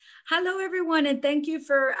Hello, everyone, and thank you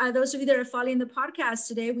for those of you that are following the podcast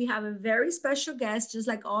today. We have a very special guest, just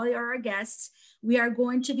like all our guests. We are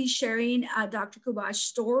going to be sharing Dr. Kubash's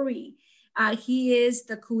story. He is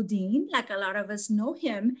the cool dean, like a lot of us know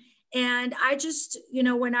him. And I just,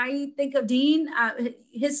 when I think of Dean,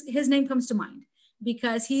 his name comes to mind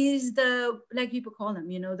because he's the, like people call him,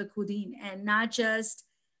 the cool dean, and not just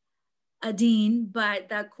a dean, but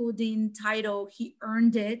that cool dean title, he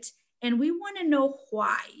earned it. And we want to know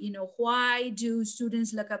why, why do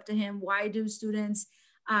students look up to him? Why do students,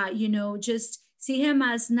 just see him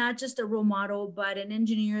as not just a role model, but an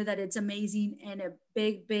engineer that it's amazing and a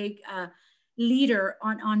big leader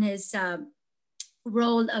on his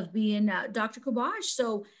role of being Dr. Kubash.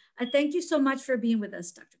 So thank you so much for being with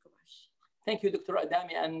us, Dr. Kubash. Thank you, Dr.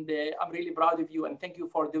 Adami, and I'm really proud of you, and thank you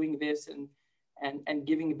for doing this and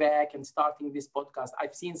giving back and starting this podcast.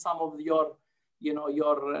 I've seen some of your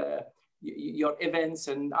events,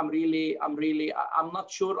 and I'm not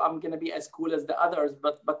sure I'm gonna be as cool as the others,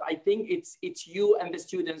 but I think it's you and the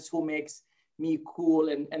students who makes me cool,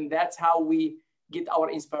 and that's how we get our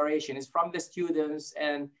inspiration, is from the students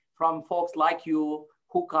and from folks like you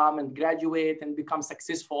who come and graduate and become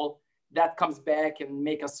successful. That comes back and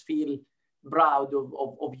make us feel proud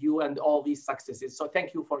of you and all these successes. So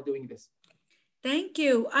thank you for doing this. Thank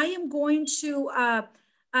you. I am going to,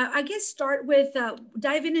 I guess, start with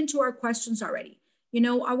diving into our questions already.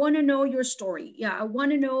 I want to know your story. Yeah, I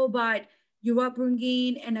want to know about your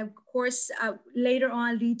upbringing, and of course, later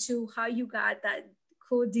on, lead to how you got that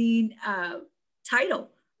co-dean title,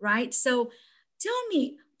 right? So, tell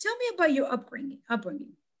me about your upbringing.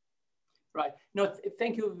 Right. No,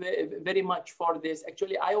 thank you very much for this.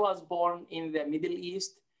 Actually, I was born in the Middle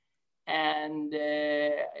East, and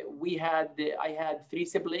I had three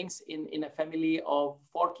siblings in a family of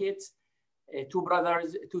four kids, two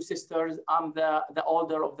brothers, two sisters. I'm the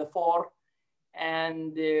older of the four,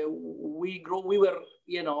 and we were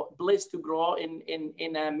blessed to grow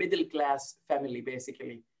in a middle class family,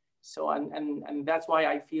 basically. So and that's why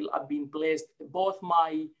I feel I've been blessed. Both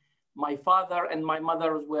my father and my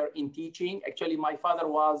mother were in teaching. Actually, my father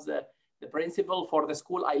was the principal for the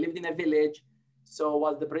school. I lived in a village, so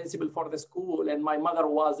was the principal for the school, and my mother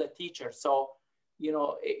was a teacher. So,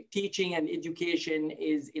 teaching and education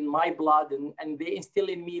is in my blood, and they instill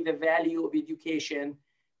in me the value of education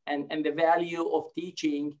and the value of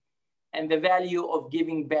teaching and the value of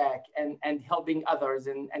giving back and helping others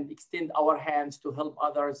and extend our hands to help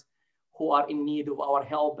others who are in need of our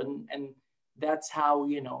help. And that's how,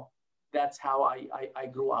 that's how I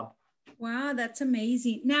grew up. Wow, that's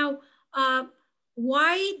amazing. Now,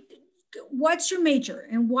 what's your major,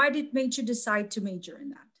 and why did you decide to major in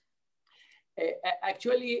that?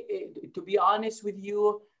 Actually, to be honest with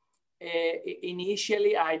you,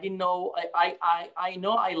 initially I didn't know. I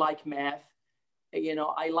know I like math.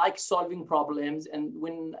 I like solving problems. And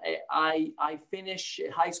when I finished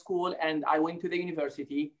high school and I went to the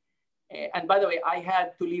university, and by the way, I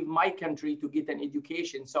had to leave my country to get an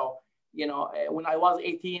education. So, when I was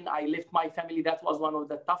 18, I left my family. That was one of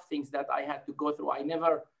the tough things that I had to go through. I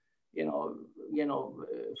never,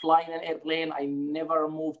 fly in an airplane. I never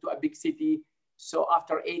moved to a big city. So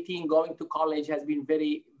after 18, going to college has been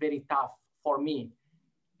very, very tough for me.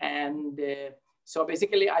 And so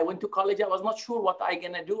basically I went to college. I was not sure what I'm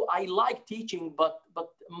gonna do. I like teaching, but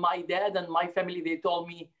my dad and my family, they told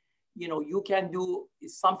me, you can do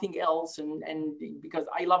something else. And because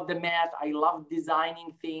I love the math, I love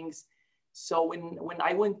designing things. So when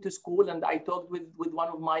I went to school and I talked with one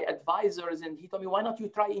of my advisors, and he told me, why not you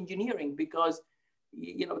try engineering? Because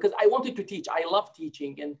I wanted to teach. I love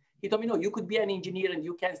teaching. And he told me, no, you could be an engineer and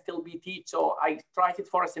you can still be teach. So I tried it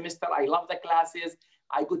for a semester. I love the classes.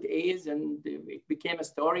 I got A's, and it became a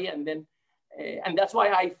story. And then, and that's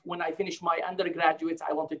why when I finished my undergraduates,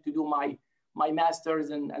 I wanted to do my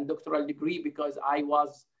master's and doctoral degree, because I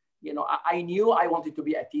was, I knew I wanted to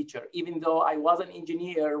be a teacher, even though I was an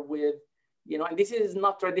engineer with, and this is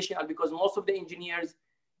not traditional, because most of the engineers,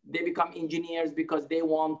 they become engineers because they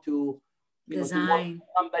want to, Design.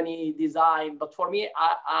 Company design. But for me,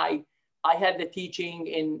 I had the teaching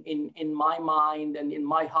in my mind and in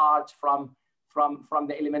my heart from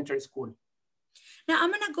the elementary school. Now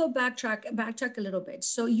I'm gonna go backtrack a little bit.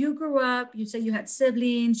 So you grew up. You said you had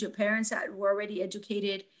siblings. Your parents were already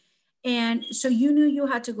educated, and so you knew you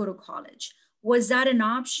had to go to college. Was that an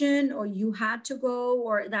option, or you had to go,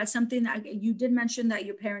 or that's something that you did mention that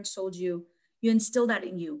your parents told you, you instilled that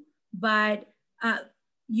in you, but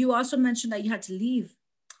you also mentioned that you had to leave.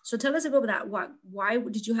 So tell us a bit about that. Why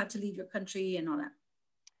did you have to leave your country and all that?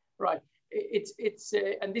 Right.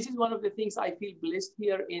 and this is one of the things I feel blessed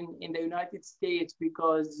here in the United States,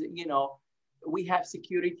 because, you know, we have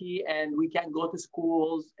security and we can go to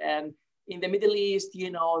schools. And in the Middle East,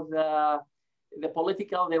 you know, the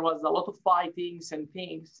political, there was a lot of fightings and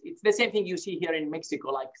things. It's the same thing you see here in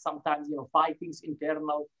Mexico, like sometimes, you know, fightings,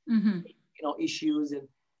 internal, you know, issues. And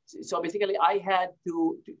so basically I had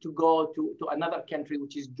to go to another country,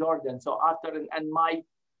 which is Jordan. So after, and my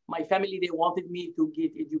family, they wanted me to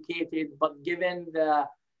get educated, but given the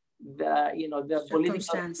you know, the political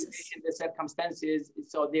situation, the circumstances,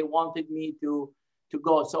 so they wanted me to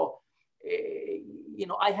go. So you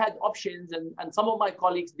know, I had options, and some of my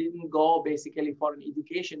colleagues didn't go basically for an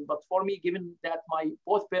education. But for me, given that my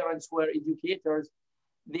both parents were educators,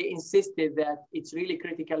 they insisted that it's really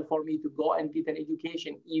critical for me to go and get an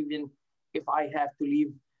education, even if I have to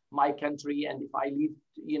leave my country, and if I leave,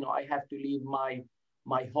 you know, I have to leave my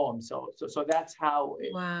home. So that's how.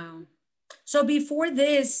 Wow. So before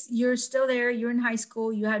this, you're still there, you're in high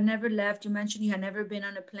school, you had never left. You mentioned you had never been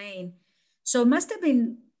on a plane. So it must have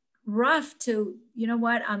been rough to, you know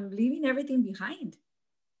what, I'm leaving everything behind.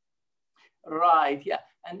 Right, yeah.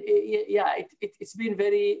 And it's been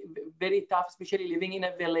very, very tough, especially living in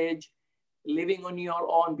a village, living on your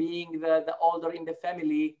own, being the older in the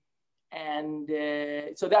family. And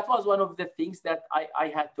so that was one of the things that I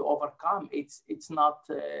had to overcome. It's not,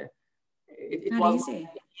 it not wasn't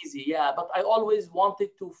easy, yeah. But I always wanted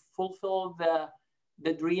to fulfill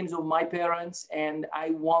the dreams of my parents, and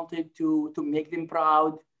I wanted to make them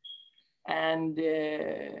proud. And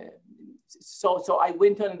so I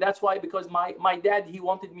went on, and that's why, because my dad, he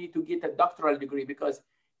wanted me to get a doctoral degree, because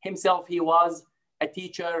himself, he was a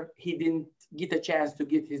teacher. He didn't get a chance to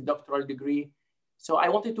get his doctoral degree. So I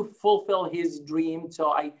wanted to fulfill his dream.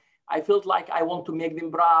 So I felt like I want to make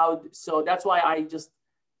them proud. So that's why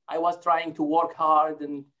I was trying to work hard.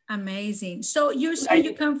 And amazing. So you say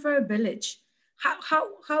you come from a village.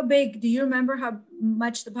 How big? Do you remember how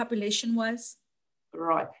much the population was?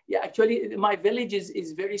 Right. Yeah, actually, my village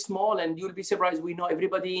is very small, and you'll be surprised. We know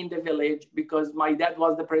everybody in the village because my dad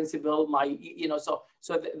was the principal.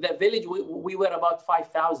 So the village, we were about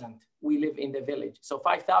 5,000. We live in the village. So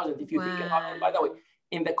 5,000, if you think about it, by the way,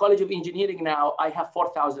 in the College of Engineering now, I have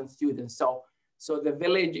 4,000 students. So the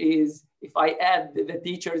village is, if I add the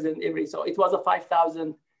teachers and so it was a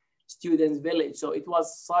 5,000 students village. So it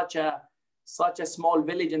was such a small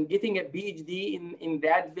village, and getting a PhD in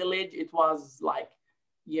that village, it was like,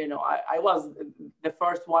 you know, I was the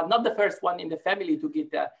first one, not the first one in the family to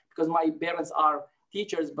get that, because my parents are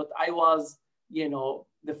teachers, but I was, you know,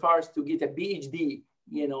 the first to get a PhD,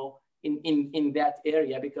 you know, in that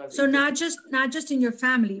area. Because so not just in your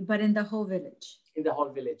family, but in the whole village. In the whole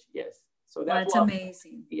village, yes. So that's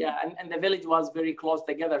amazing. Yeah, and the village was very close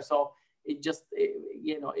together. So it just,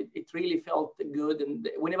 you know, it really felt good. And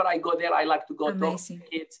whenever I go there, I like to go amazing. Talk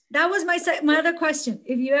to kids. That was my other question.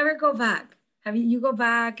 If you ever go back, you go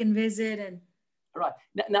back and visit? And right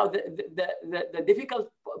now, the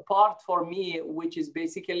difficult part for me, which is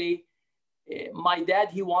basically, my dad,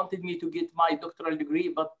 he wanted me to get my doctoral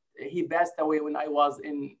degree, but he passed away when I was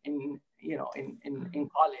in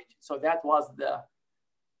college. So that was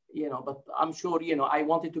you know, but I'm sure, you know, I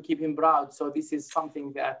wanted to keep him proud. So this is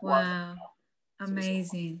something that wow. was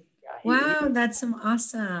amazing. So, yeah, that's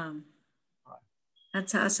awesome. Right.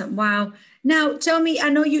 That's awesome. Wow. Now tell me, I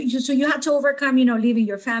know so you had to overcome, you know, leaving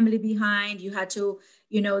your family behind. You had to,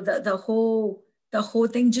 you know, the whole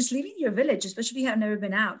thing, just leaving your village, especially if you have never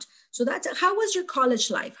been out. So how was your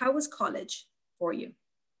college life? How was college for you?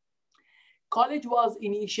 College was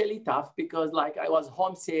initially tough because, like, I was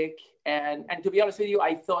homesick, and to be honest with you,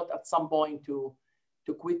 I thought at some point to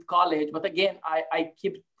quit college. But again, I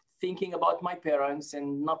keep thinking about my parents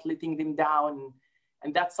and not letting them down,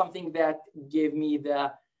 and that's something that gave me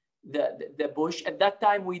the push. At that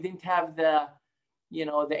time, we didn't have the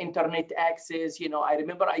internet access. You know, I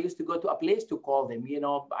remember I used to go to a place to call them. You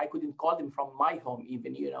know, I couldn't call them from my home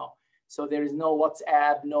even. You know, so there is no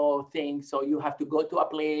WhatsApp, no thing. So you have to go to a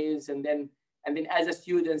place, and then as a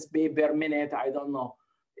student, pay per minute, I don't know.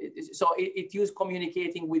 So it used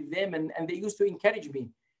communicating with them, and they used to encourage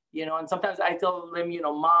me, you know, and sometimes I tell them, you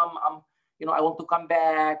know, Mom, I want to come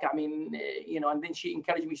back. I mean, you know, and then she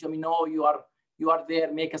encouraged me. She told me, no, you are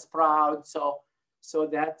there, make us proud. So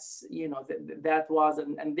that's, you know, that was,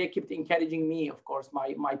 and they kept encouraging me, of course,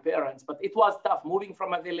 my parents, but it was tough moving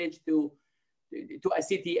from a village to a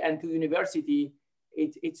city and to university.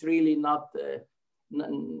 It's really not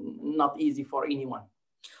easy for anyone.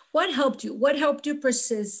 What helped you? What helped you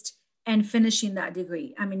persist and finishing that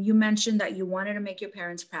degree? I mean, you mentioned that you wanted to make your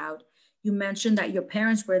parents proud. You mentioned that your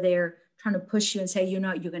parents were there trying to push you and say, you're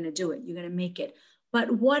going to do it, you're going to make it.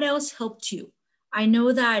 But what else helped you? I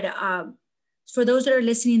know that for those that are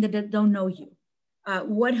listening that don't know you,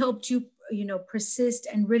 what helped you, persist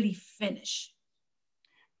and really finish?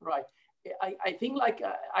 Right. I think like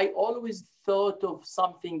I always thought of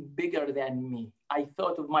something bigger than me. I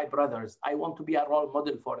thought of my brothers. I want to be a role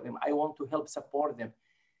model for them. I want to help support them.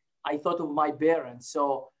 I thought of my parents.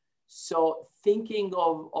 So thinking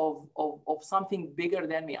of something bigger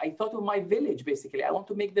than me, I thought of my village, basically. I want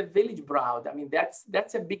to make the village proud. I mean,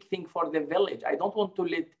 that's a big thing for the village. I don't want to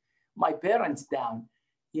let my parents down,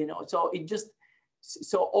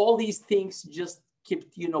 so all these things just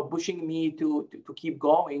kept, pushing me to keep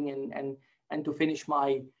going and to finish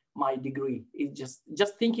my degree. It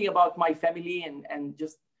just thinking about my family and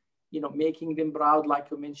just, making them proud, like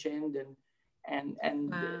you mentioned, and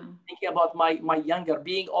wow. Thinking about my younger,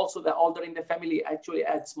 being also the older in the family actually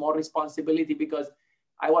adds more responsibility, because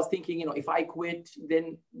I was thinking, if I quit,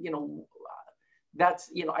 then,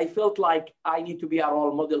 that's, I felt like I need to be a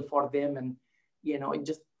role model for them, and, it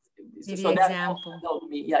just, so that helped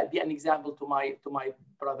me, be an example to my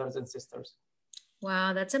brothers and sisters.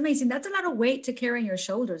 Wow, that's amazing. That's a lot of weight to carry on your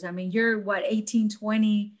shoulders. I mean, you're what, 18,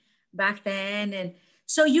 20 back then. And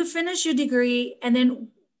so you finished your degree, and then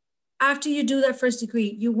after you do that first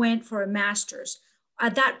degree, you went for a master's.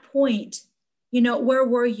 At that point, where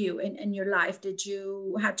were you in your life? Did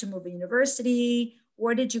you have to move to university?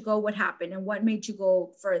 Where did you go? What happened? And what made you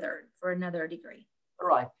go further for another degree?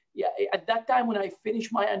 Right. Yeah. At that time, when I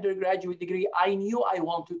finished my undergraduate degree, I knew I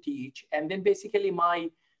want to teach. And then basically my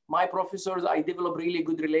professors, I developed really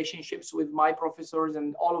good relationships with my professors,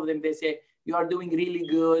 and all of them, they say, you are doing really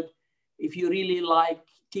good. If you really like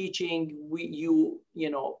teaching,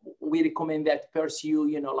 we recommend that pursue,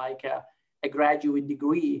 like a graduate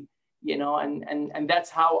degree, and that's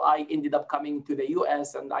how I ended up coming to the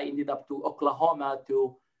US, and I ended up to Oklahoma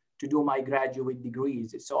to do my graduate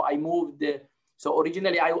degrees. So I moved, so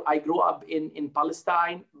originally I grew up in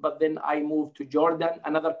Palestine, but then I moved to Jordan,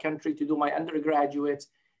 another country, to do my undergraduates.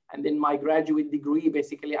 And then my graduate degree,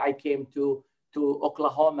 basically I came to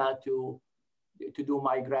Oklahoma to do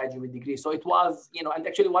my graduate degree. So it was, and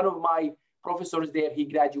actually one of my professors there, he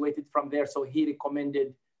graduated from there. So he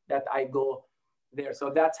recommended that I go there. So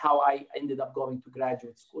that's how I ended up going to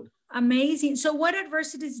graduate school. Amazing. So what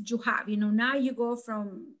adversities did you have? Now you go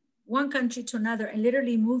from one country to another and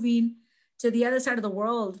literally moving to the other side of the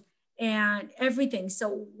world and everything.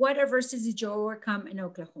 So what adversities did you overcome in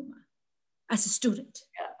Oklahoma as a student?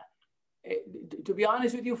 Yeah. To be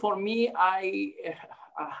honest with you, for me,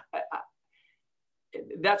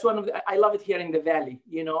 that's one of I love it here in the Valley.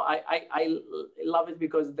 I love it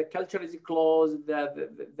because the culture is close,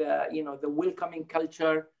 the welcoming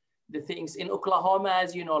culture, the things in Oklahoma,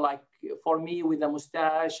 as like for me with the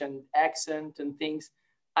mustache and accent and things,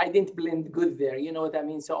 I didn't blend good there. You know what I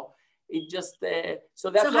mean? So it just,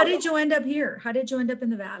 so that's. So how did you end up here? How did you end up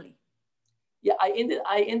in the Valley? Yeah,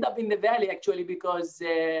 I end up in the Valley actually because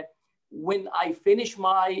when I finished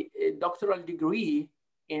my doctoral degree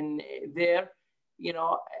in there,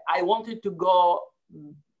 I wanted to go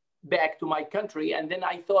back to my country. And then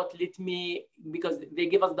I thought, because they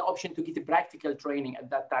gave us the option to get a practical training at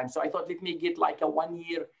that time. So I thought, let me get like a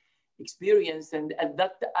 1-year experience. And at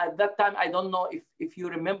that time, I don't know if you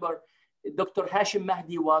remember, Dr. Hashim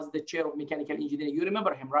Mahdi was the chair of mechanical engineering. You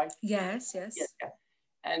remember him, right? Yes. Yeah.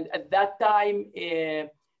 And at that time,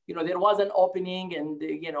 there was an opening, and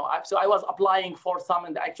so I was applying for some,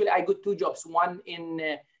 and actually I got 2 jobs, one in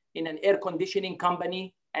an air conditioning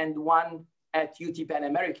company and one at UT Pan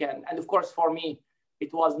American. And of course, for me,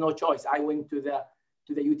 it was no choice. I went to the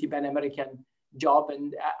UT Pan American job,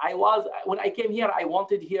 and when I came here, I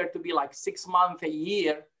wanted here to be like 6 months, a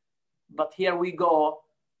year, but here we go.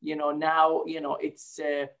 Now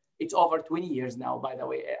it's over 20 years now. By the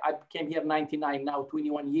way, I came here 99, now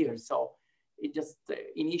 21 years. So it just,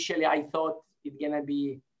 initially I thought it's gonna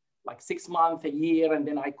be like 6 months, a year, and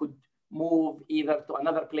then I could move either to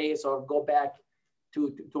another place or go back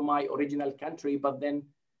to my original country. But then,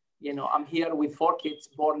 I'm here with 4 kids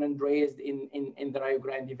born and raised in the Rio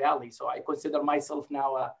Grande Valley. So I consider myself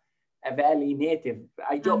now a Valley native.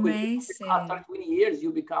 I joke with people, after 20 years,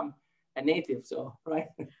 you become a native, so, right?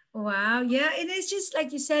 Wow. Yeah. And it's just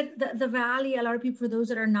like you said, the Valley, a lot of people, for those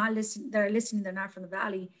that are listening, they're not from the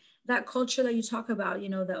Valley, that culture that you talk about,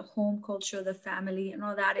 the home culture, the family and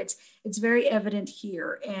all that, it's very evident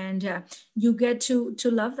here. And you get to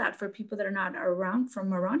love that for people that are not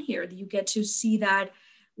from around here. You get to see that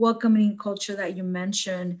welcoming culture that you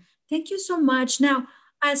mentioned. Thank you so much. Now,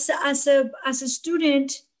 as a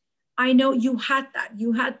student, I know you had that.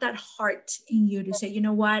 You had that heart in you to say, you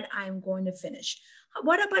know what, I'm going to finish.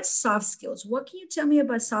 What about soft skills? What can you tell me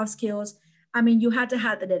about soft skills? I mean, you had to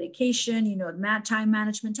have the dedication, you know, time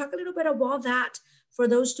management. Talk a little bit about that for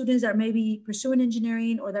those students that may be pursuing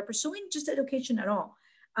engineering or they're pursuing just education at all.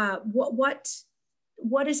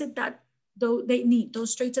 What is it that though they need,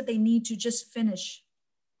 those traits that they need to just finish?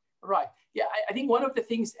 Right. Yeah, I think one of the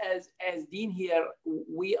things as dean here,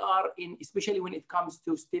 we are in, especially when it comes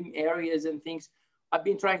to STEM areas and things, I've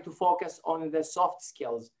been trying to focus on the soft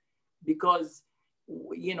skills because,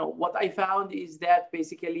 you know, what I found is that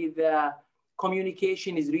basically the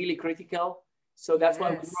communication is really critical. So that's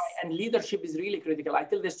why we try, and leadership is really critical. I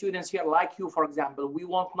tell the students here, like you, for example, we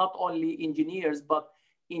want not only engineers, but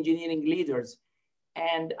engineering leaders.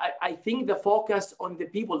 And I think the focus on the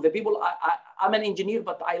people, I'm an engineer,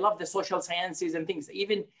 but I love the social sciences and things.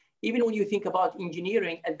 Even when you think about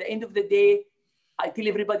engineering, at the end of the day, I tell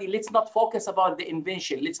everybody, let's not focus about the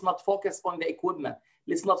invention. Let's not focus on the equipment.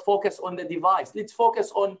 Let's not focus on the device. Let's focus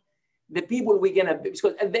on the people we're gonna be,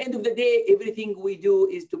 because at the end of the day, everything we do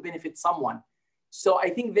is to benefit someone. So I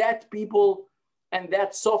think that people and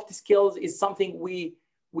that soft skills is something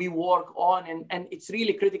we work on, and it's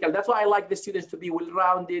really critical. That's why I like the students to be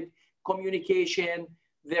well-rounded. Communication,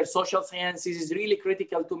 their social sciences is really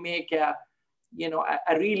critical to make a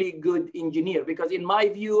really good engineer. Because in my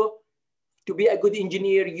view, to be a good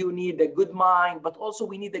engineer, you need a good mind, but also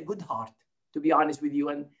we need a good heart, to be honest with you.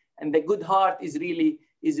 And the good heart is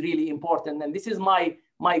really important. And this is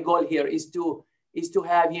my goal here is to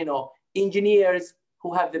have, you know, engineers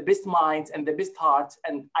who have the best minds and the best hearts.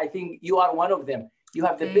 And I think you are one of them. You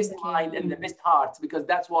have the best mind and the best hearts, because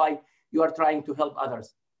that's why you are trying to help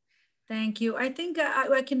others. Thank you. I think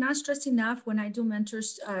I cannot stress enough when I do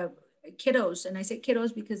mentors kiddos, and I say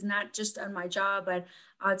kiddos because not just on my job, but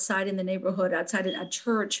outside in the neighborhood, outside in a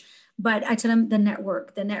church. But I tell them the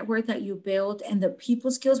network that you build and the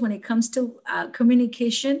people skills when it comes to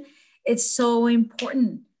communication, it's so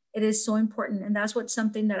important. It is so important. And that's what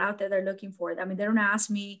something that out there they're looking for. I mean, they don't ask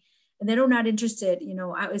me, and they're not interested, you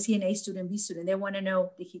know, is he an A student, B student? They want to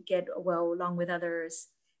know, did he get well along with others?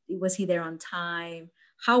 Was he there on time?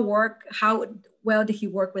 How well did he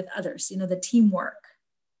work with others? You know, the teamwork.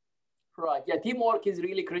 Right. Yeah, teamwork is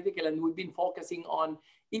really critical. And we've been focusing on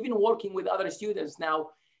even working with other students now.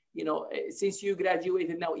 You know, since you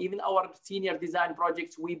graduated now, even our senior design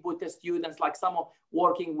projects, we put the students, like some of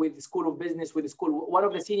working with the School of Business, with the school. One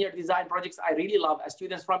of the senior design projects I really love are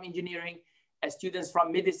students from engineering, students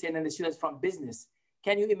from medicine, and the students from business.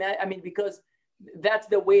 Can you imagine? I mean, because that's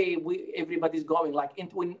the way everybody's going. Like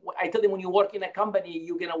when I tell them, when you work in a company,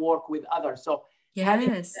 you're gonna work with others. So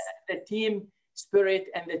having the team spirit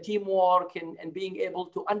and the teamwork and being able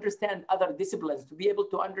to understand other disciplines, to be able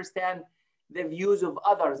to understand the views of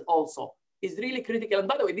others also is really critical. And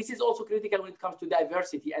by the way, this is also critical when it comes to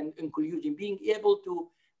diversity and inclusion, being able to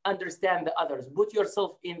understand the others, put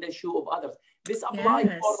yourself in the shoe of others. This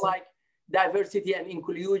applies for like diversity and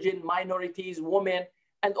inclusion, minorities, women,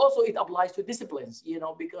 and also it applies to disciplines, you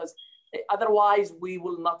know, because otherwise we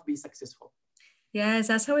will not be successful. Yes,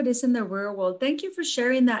 that's how it is in the real world. Thank you for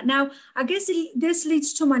sharing that. Now, I guess this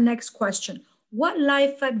leads to my next question. What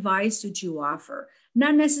life advice would you offer?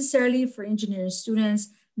 Not necessarily for engineering students,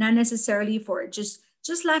 not necessarily for just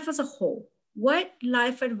life as a whole. What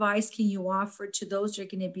life advice can you offer to those who are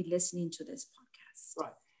going to be listening to this podcast?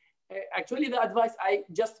 Right. Actually, the advice,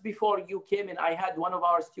 just before you came in, I had one of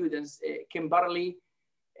our students, Kimberly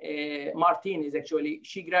Martinez, actually.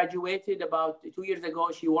 She graduated about 2 years ago.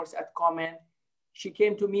 She works at Common. She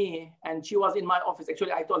came to me and she was in my office.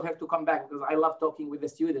 Actually, I told her to come back because I love talking with the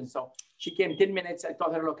students. So she came 10 minutes. I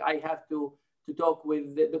told her, look, I have to talk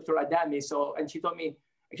with Dr. Adami. So, and she told me,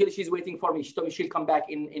 actually, she's waiting for me. She told me she'll come back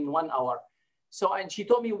in 1 hour. So, and she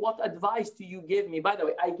told me, what advice do you give me? By the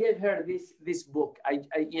way, I gave her this book. I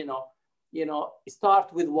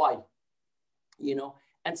start with why,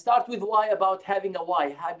 and start with why about having a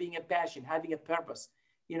why, having a passion, having a purpose.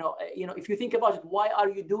 If you think about it, why are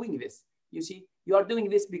you doing this? You see, you are doing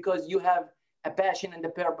this because you have a passion and a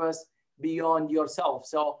purpose beyond yourself.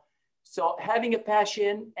 So having a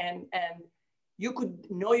passion and you could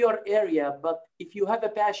know your area, but if you have a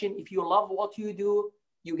passion, if you love what you do,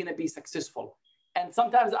 you're going to be successful. And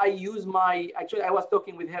sometimes I use actually, I was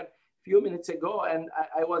talking with her a few minutes ago and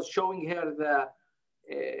I was showing her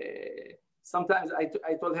sometimes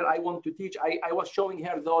I told her I want to teach. I was showing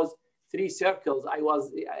her those 3 circles. I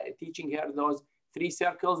was teaching her those 3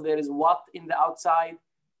 circles. There is what in the outside,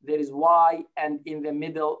 there is why, and in the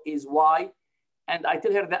middle is why. And I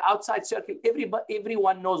tell her the outside circle,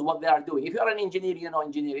 everyone knows what they are doing. If you are an engineer, you know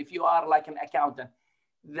engineer. If you are like an accountant,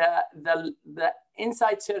 the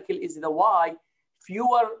inside circle is the why,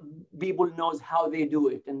 fewer people knows how they do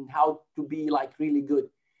it and how to be like really good.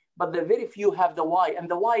 But the very few have the why, and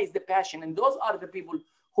the why is the passion. And those are the people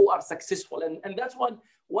who are successful. And that's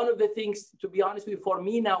one of the things, to be honest with you, for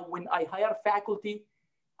me now, when I hire faculty,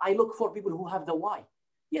 I look for people who have the why.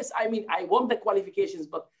 Yes, I mean, I want the qualifications,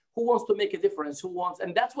 but who wants to make a difference? Who wants,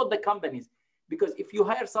 and that's what the companies, because if you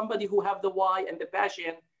hire somebody who have the why and the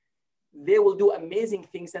passion, they will do amazing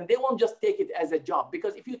things, and they won't just take it as a job.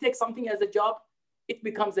 Because if you take something as a job, it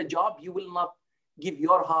becomes a job. You will not give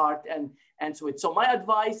your heart and so it. So my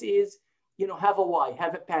advice is, have a why,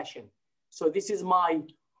 have a passion. So this is my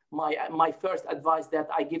first advice that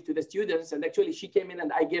I give to the students. And actually, she came in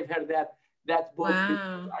and I gave her that book.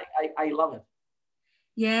 Wow. I love it.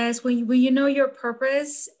 Yes, when you know your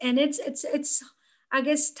purpose, and it's I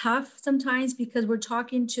guess tough sometimes because we're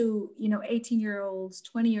talking to 18-year-olds,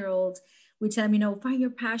 20-year-olds. We tell them, find your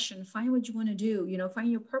passion, find what you want to do,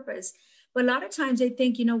 find your purpose. But a lot of times they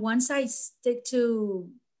think, once I stick to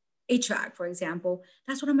HVAC, for example,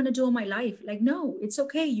 that's what I'm going to do all my life. Like, no, it's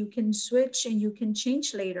okay. You can switch and you can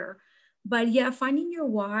change later. But yeah, finding your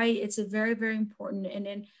why, it's a very, very important. And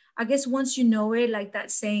then I guess once you know it, like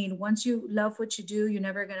that saying, once you love what you do, you're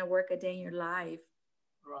never going to work a day in your life.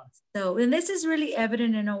 Right. So, and this is really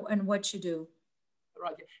evident in what you do.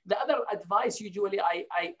 Right. The other advice usually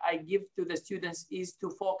I give to the students is to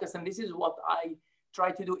focus, and this is what I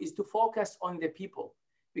try to do, is to focus on the people.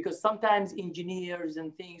 Because sometimes engineers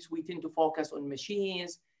and things, we tend to focus on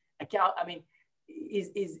machines,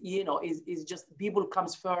 is just people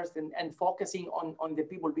comes first, and focusing on the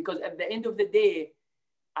people. Because at the end of the day,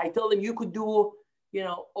 I tell them, you could do,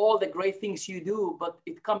 all the great things you do, but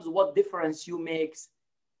it comes what difference you make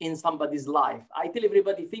in somebody's life. I tell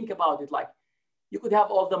everybody, think about it. Like, you could have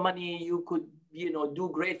all the money, you could, do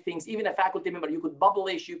great things. Even a faculty member, you could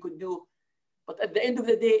publish, you could do, but at the end of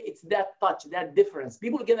the day, it's that touch, that difference.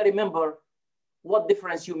 People are gonna remember what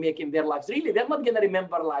difference you make in their lives. Really, they're not gonna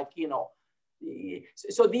remember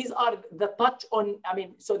so these are the touch on,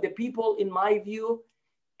 so the people, in my view.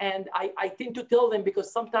 And I tend to tell them,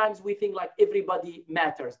 because sometimes we think like everybody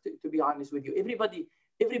matters, to be honest with you. Everybody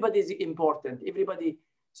is important. Everybody.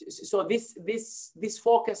 So this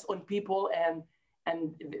focus on people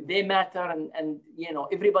and they matter, and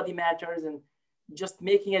everybody matters, and just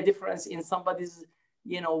making a difference in somebody's,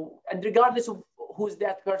 and regardless of who's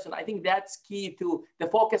that person, I think that's key to the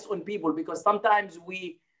focus on people. Because sometimes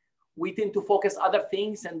we tend to focus other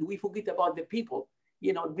things and we forget about the people.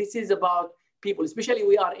 This is about people, especially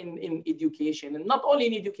we are in education, and not only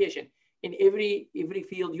in education, in every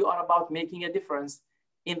field, you are about making a difference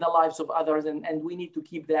in the lives of others, and we need to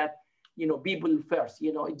keep that, people first.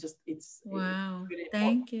 It's wow. really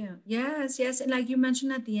Thank you. Yes, and like you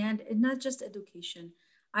mentioned at the end, it's not just education.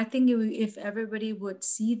 I think if everybody would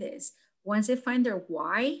see this, once they find their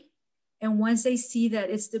why, and once they see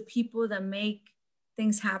that it's the people that make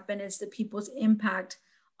things happen, it's the people's impact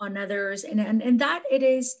on others, and that it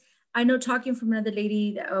is. I know, talking from another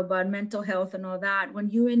lady about mental health and all that, when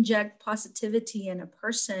you inject positivity in a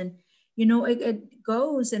person, it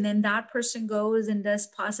goes, and then that person goes and does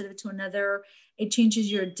positive to another. It changes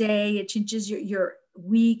your day, it changes your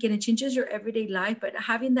week, and it changes your everyday life. But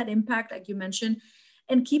having that impact, like you mentioned,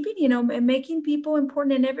 and keeping, and making people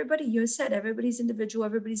important. And everybody, you said, everybody's individual,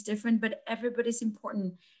 everybody's different, but everybody's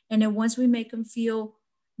important. And then once we make them feel,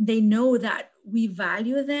 they know that we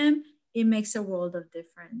value them, it makes a world of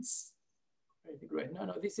difference. Great.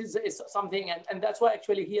 No, this is something, and that's why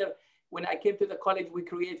actually here, when I came to the college, we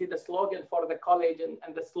created a slogan for the college,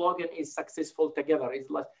 and the slogan is "Successful Together."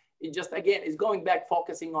 It just, again, is going back,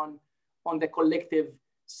 focusing on the collective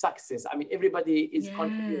success. Everybody is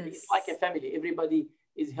contributing. It's like a family. Everybody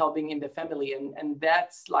is helping in the family, and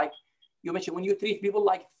that's, like you mentioned, when you treat people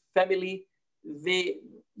like family,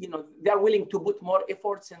 they're willing to put more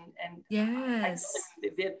efforts, and yes,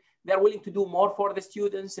 they're willing to do more for the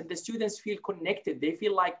students, and the students feel connected. They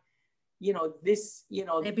feel like,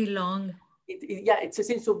 they belong. It's a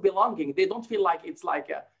sense of belonging. They don't feel like it's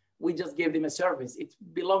like we just gave them a service. It's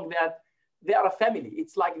belong that they are a family.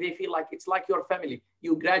 It's like they feel like it's like your family.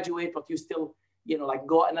 You graduate, but you still, like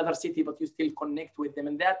go another city, but you still connect with them.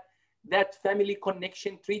 And that family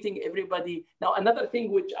connection, treating everybody. Now, another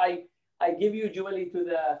thing which I give you, Julie, to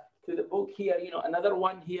the book here, another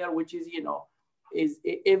one here, which is, is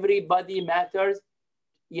everybody matters,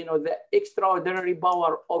 the extraordinary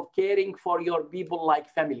power of caring for your people like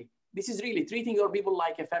family. This is really treating your people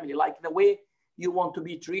like a family, like the way you want to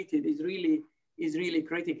be treated is really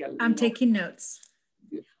critical. I'm taking notes.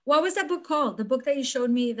 What was that book called? The book that you showed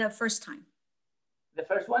me the first time? The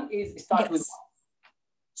first one is Start with Why.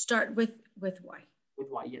 Start with why. With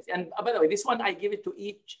why, yes. And by the way, this one I give it to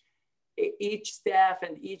each staff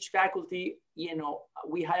and each faculty. You know,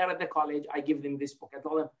 we hire at the college. I give them this book. I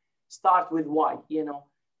tell them, start with why. You know,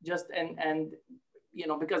 just and you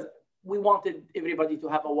know, because we wanted everybody to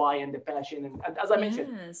have a why and the passion. And as I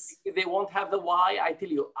mentioned, if they won't have the why, I tell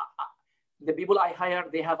you, the people I hire,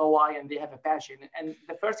 they have a why and they have a passion. And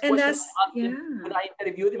the first question I ask them when I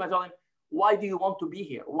interview them, I tell them, why do you want to be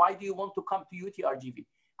here? Why do you want to come to UTRGV?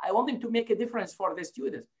 I want them to make a difference for the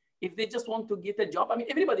students. If they just want to get a job, I mean,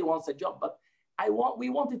 everybody wants a job, but we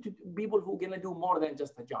wanted to people who are going to do more than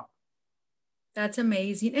just a job. That's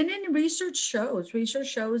amazing. And then research shows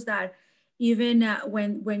that even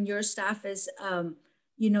when your staff is,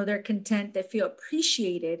 you know, they're content, they feel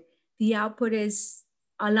appreciated, the output is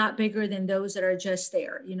a lot bigger than those that are just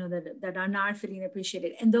there, you know, that are not feeling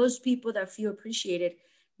appreciated. And those people that feel appreciated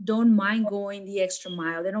don't mind going the extra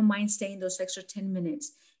mile. They don't mind staying those extra 10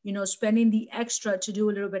 minutes, you know, spending the extra to do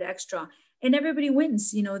a little bit extra. And everybody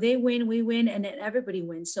wins, you know, they win, we win, and then everybody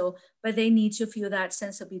wins. So, but they need to feel that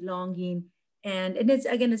sense of belonging. And it's,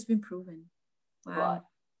 again, it's been proven. Wow. Right.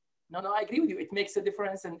 No, I agree with you. It makes a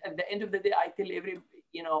difference. And at the end of the day, I tell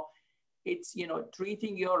you know, it's, you know,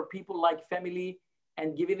 treating your people like family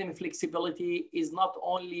and giving them flexibility is not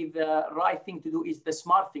only the right thing to do, it's the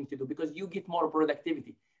smart thing to do, because you get more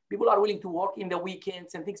productivity. People are willing to work in the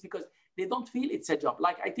weekends and things because they don't feel it's a job.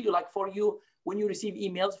 Like I tell you, like for you, when you receive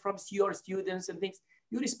emails from your students and things,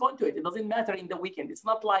 you respond to it. It doesn't matter in the weekend. It's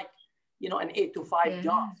not like, you know, an 8 to 5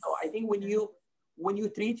 job. So I think when you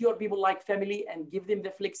treat your people like family and give them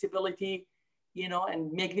the flexibility, you know,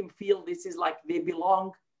 and make them feel this is like they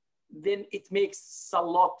belong, then it makes a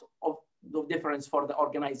lot of difference for the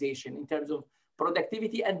organization in terms of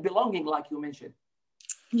productivity and belonging, like you mentioned.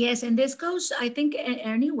 Yes, and this goes, I think,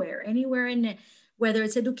 anywhere in, whether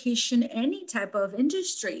it's education, any type of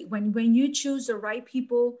industry. When you choose the right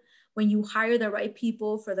people, when you hire the right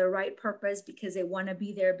people for the right purpose, because they want to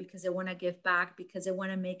be there, because they want to give back, because they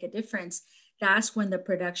want to make a difference, that's when the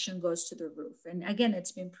production goes to the roof. And again,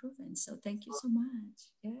 it's been proven. So thank you so much.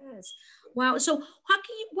 Yes. Wow. So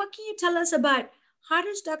what can you tell us about how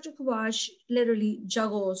does Dr. Kubash literally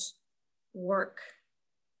juggles work?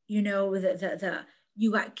 You know,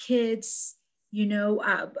 you got kids, you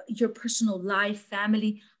know, your personal life,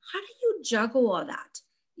 family. How do you juggle all that?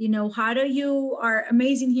 You know, how do you are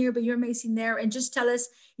amazing here, but you're amazing there? And just tell us,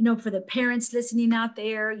 you know, for the parents listening out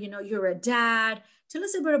there, you know, you're a dad. Tell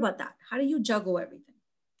us a bit about that. How do you juggle everything?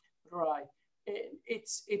 Right.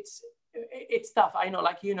 It's tough. I know,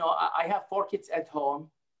 like, you know, I have 4 kids at home.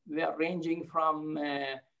 They're ranging from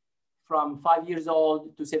 5 years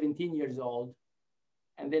old to 17 years old.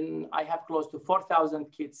 And then I have close to 4,000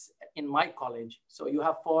 kids in my college. So you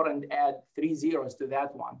have 4 and add 3 zeros to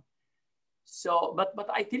that one. So, but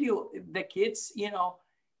I tell you, the kids, you know,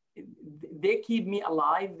 they keep me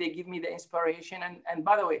alive. They give me the inspiration. And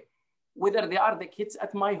by the way, whether they are the kids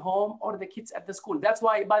at my home or the kids at the school. That's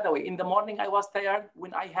why, by the way, in the morning I was tired.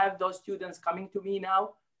 When I have those students coming to me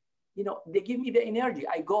now, you know, they give me the energy.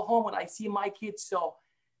 I go home and I see my kids.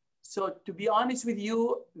 So to be honest with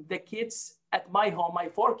you, the kids at my home, my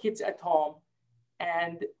 4 kids at home,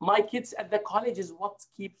 and my kids at the college is what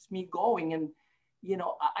keeps me going. And, you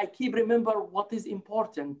know, I keep remember what is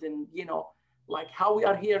important and, you know, like how we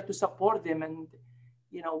are here to support them. And,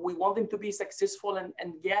 you know, we want them to be successful. And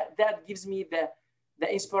that gives me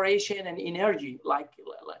the inspiration and energy. Like,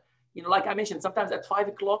 you know, like I mentioned, sometimes at 5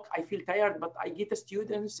 o'clock, I feel tired, but I get the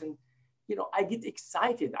students and, you know, I get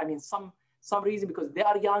excited. I mean, some reason because they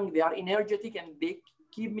are young, they are energetic, and they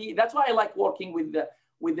keep me. That's why I like working with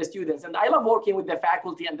the students. And I love working with the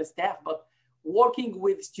faculty and the staff, but working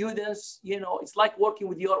with students, you know, it's like working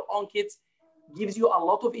with your own kids, gives you a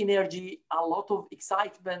lot of energy, a lot of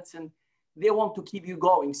excitement, and they want to keep you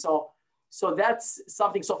going. So that's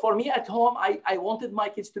something. So for me at home, I wanted my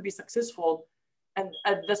kids to be successful. And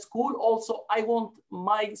at the school also, I want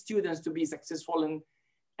my students to be successful.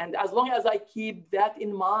 And as long as I keep that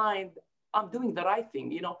in mind, I'm doing the right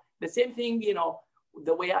thing. You know, the same thing, you know,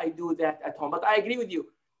 the way I do that at home. But I agree with you.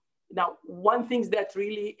 Now, one thing that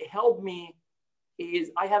really helped me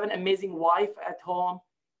is I have an amazing wife at home,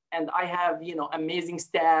 and I have, you know, amazing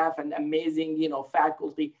staff and amazing, you know,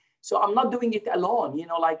 faculty. So I'm not doing it alone, you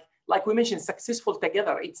know, like we mentioned, successful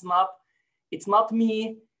together. It's not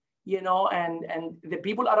me, you know, and the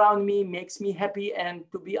people around me makes me happy, and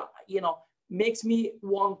to be, you know, makes me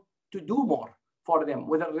want to do more for them,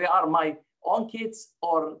 whether they are my own kids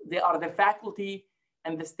or they are the faculty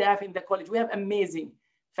and the staff in the college. We have amazing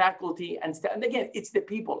faculty and staff. And again, it's the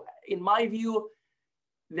people. In my view,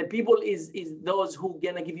 the people is those who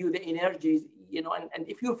gonna give you the energy. and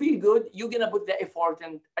if you feel good, you're going to put the effort.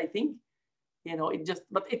 And I think,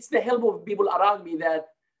 but it's the help of people around me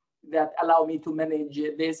that allow me to manage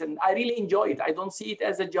this. And I really enjoy it. I don't see it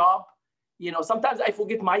as a job. Sometimes I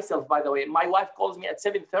forget myself, by the way. My wife calls me at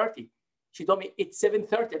 7:30. She told me it's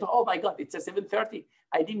 7:30. I thought, oh my God, it's a 7:30.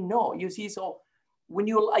 I didn't know, you see. So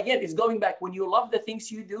again, it's going back, when you love the things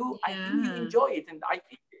you do, I think you enjoy it. And I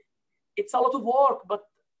think it's a lot of work, but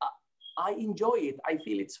I enjoy it. I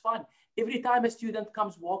feel it's fun. Every time a student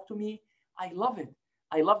comes walk to me, I love it.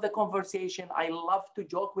 I love the conversation. I love to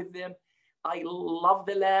joke with them. I love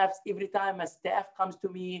the laughs. Every time a staff comes to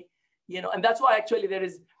me, and that's why actually there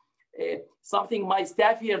is something my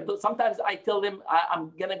staff here, sometimes I tell them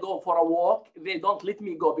I'm going to go for a walk. They don't let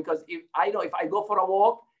me go, because if I go for a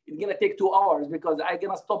walk, it's going to take 2 hours, because I'm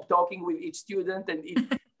going to stop talking with each student and each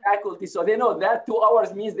faculty. So they know that 2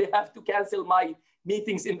 hours means they have to cancel my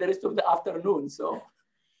meetings in the rest of the afternoon. So,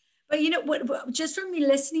 but what, just from me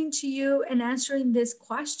listening to you and answering this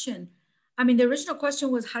question, I mean, the original question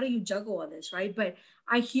was, how do you juggle all this, right? But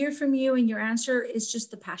I hear from you, and your answer is just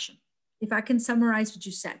the passion. If I can summarize what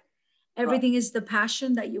you said, everything is the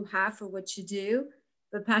passion that you have for what you do,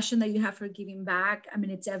 the passion that you have for giving back. I mean,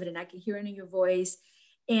 it's evident. I can hear it in your voice.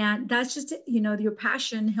 And that's just, your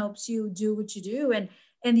passion helps you do what you do.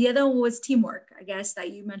 And the other one was teamwork, I guess,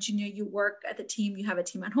 that you mentioned. You work at the team, you have a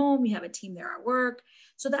team at home, you have a team there at work.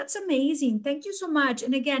 So that's amazing. Thank you so much.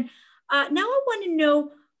 And again, now I want to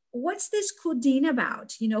know, what's this Coudin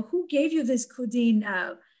about? Who gave you this Coudin,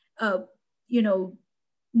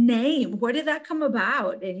 name? Where did that come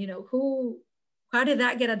about? And, how did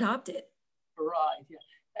that get adopted? Right. Yeah.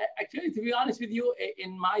 Actually, to be honest with you,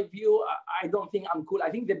 in my view, I don't think I'm cool. I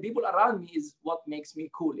think the people around me is what makes me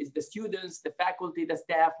cool. Is the students, the faculty, the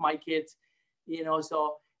staff, my kids,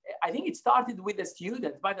 so I think it started with a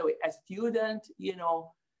student. By the way, a student,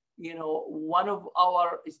 one of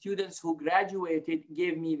our students who graduated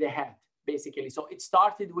gave me the hat, basically. So it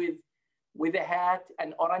started with a hat,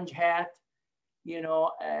 an orange hat.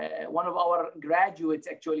 One of our graduates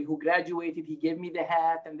actually who graduated, he gave me the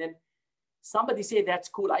hat. And then somebody said, that's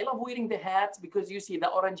cool. I love wearing the hats, because you see the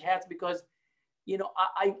orange hats, because,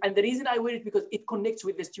 and the reason I wear it, because it connects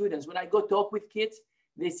with the students. When I go talk with kids,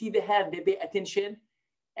 they see the hat, they pay attention.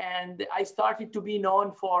 And I started to be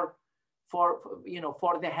known for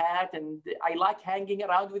the hat. And I like hanging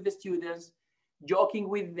around with the students, joking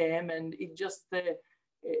with them. And it just, the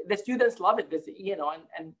students love it,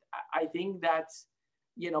 and I think that's,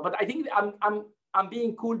 but I think I'm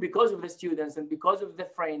being cool because of the students, and because of the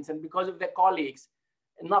friends, and because of the colleagues,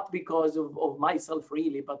 and not because of myself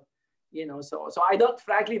really. But so I don't,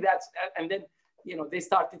 frankly, that's, and then they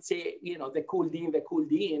started say the cool dean.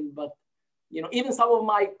 But even some of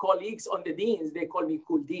my colleagues on the deans, they call me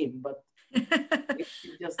cool dean. But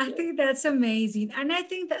I think that's amazing. And I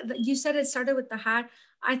think that you said it started with the hat.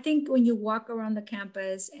 I think when you walk around the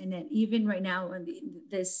campus, and then even right now in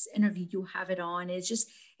this interview, you have it on, it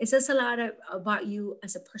says a lot about you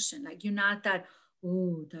as a person. Like, you're not that,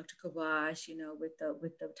 oh, Dr. Koubache, with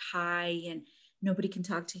the tie, and nobody can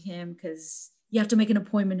talk to him because you have to make an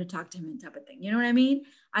appointment to talk to him, and type of thing. You know what I mean?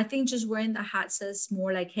 I think just wearing the hat says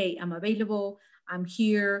more like, hey, I'm available, I'm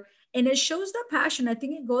here. And it shows the passion. I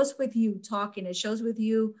think it goes with you talking. It shows with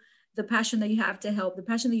you the passion that you have to help, the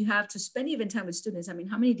passion that you have to spend even time with students. I mean,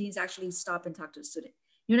 how many deans actually stop and talk to a student?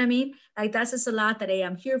 You know what I mean? Like, that's just a lot that, hey,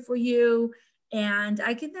 I'm here for you. And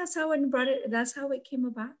I think that's how that's how it came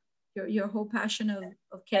about, your whole passion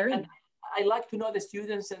of caring. And I like to know the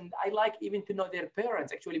students, and I like even to know their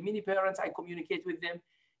parents. Actually, many parents, I communicate with them,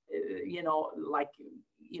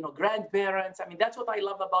 grandparents. I mean, that's what I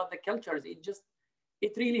love about the cultures.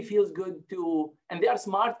 It really feels good and they are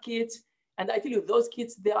smart kids. And I tell you, those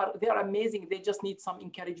kids, they are amazing. They just need some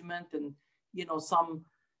encouragement, and,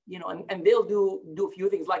 and they'll do a few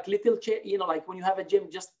things like like when you have a gym,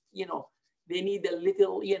 just, they need a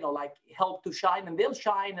little, like help to shine, and they'll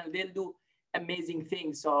shine, and they'll do amazing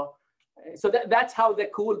things. So that's how they're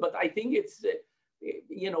cool. But I think it's,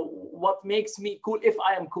 what makes me cool, if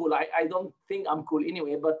I am cool, I don't think I'm cool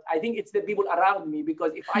anyway, but I think it's the people around me.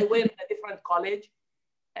 Because if I were in a different college,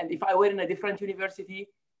 and if I were in a different university,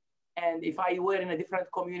 and if I were in a different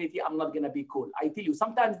community, I'm not going to be cool. I tell you,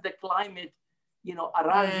 sometimes the climate,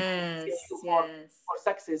 around you for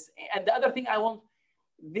success. And the other thing I want,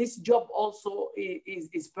 this job also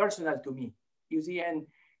is personal to me, you see,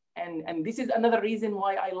 and this is another reason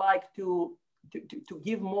why I like to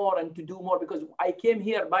give more and to do more. Because I came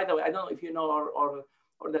here, by the way, I don't know if you know or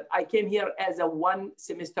that I came here as a 1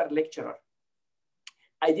 semester lecturer.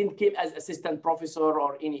 I didn't came as assistant professor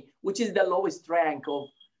or which is the lowest rank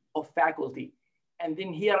of faculty. And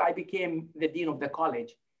then here I became the dean of the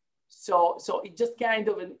college. So it just kind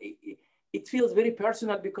of, it feels very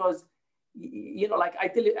personal because, you know, like I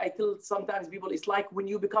tell sometimes people, it's like when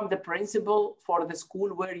you become the principal for the school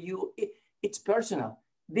where it's personal.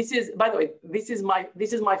 This is, by the way, this is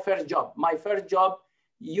my first job. My first job,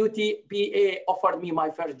 UTPA offered me my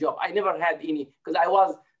first job. I never had any, because I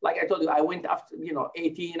was, like I told you, I went after,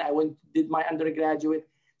 18, did my undergraduate.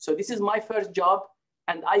 So this is my first job.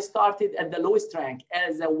 And I started at the lowest rank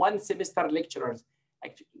as a 1 semester lecturer.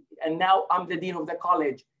 And now I'm the dean of the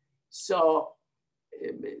college. So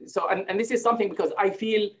this is something because I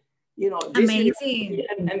feel, this amazing.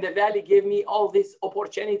 And the Valley gave me all this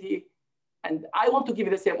opportunity. And I want to give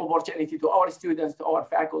the same opportunity to our students, to our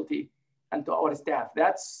faculty, and to our staff.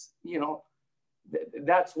 That's,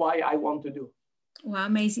 that's why I want to do. Wow,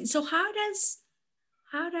 amazing. So how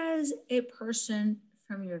does a person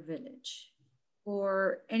from your village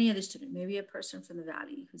or any other student, maybe a person from the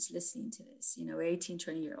Valley who's listening to this, 18,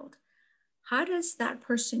 20-year-old, how does that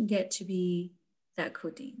person get to be that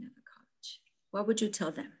co-dean of the college? What would you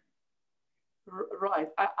tell them? Right.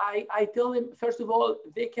 I tell them, first of all,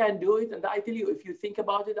 they can do it. And I tell you, if you think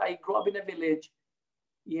about it, I grew up in a village,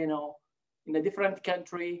 in a different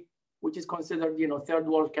country, which is considered, third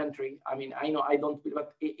world country. I mean, I know I don't,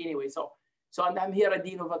 but anyway, so I'm here a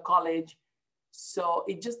dean of a college. So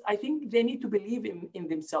I think they need to believe in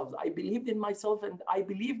themselves. I believed in myself, and I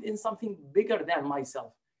believed in something bigger than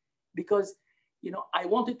myself because, I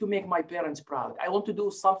wanted to make my parents proud. I want to do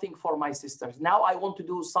something for my sisters. Now I want to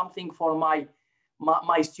do something for my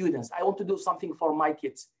students. I want to do something for my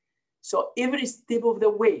kids. So every step of the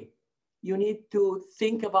way, you need to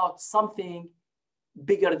think about something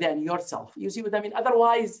bigger than yourself. You see what I mean?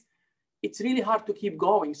 Otherwise, it's really hard to keep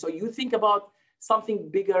going. So you think about something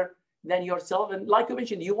bigger than yourself. And like I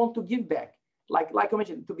mentioned, you want to give back. Like I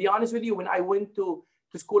mentioned, to be honest with you, when I went to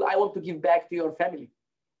school, I want to give back to your family.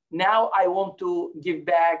 Now I want to give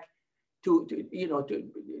back to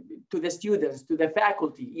the students, to the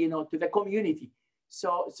faculty, to the community.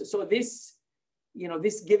 So this,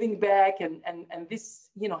 this giving back and this,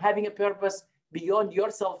 having a purpose beyond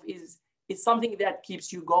yourself is something that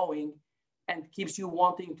keeps you going and keeps you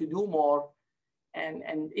wanting to do more.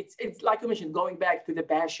 And it's like I mentioned, going back to the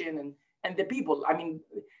passion and the people. I mean,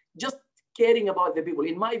 just caring about the people.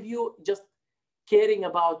 In my view, just caring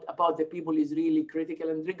about the people is really critical.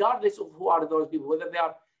 And regardless of who are those people, whether they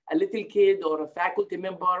are a little kid or a faculty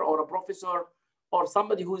member or a professor or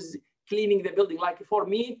somebody who's cleaning the building. Like for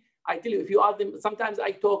me, I tell you, if you ask them, sometimes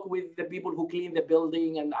I talk with the people who clean the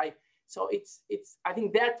building, and I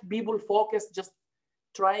think that people focus, just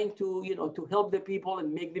trying to, to help the people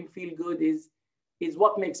and make them feel good is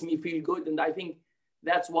what makes me feel good. And I think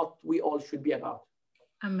that's what we all should be about.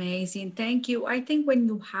 Amazing. Thank you. I think when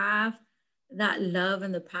you have that love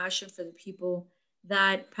and the passion for the people,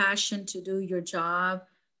 that passion to do your job,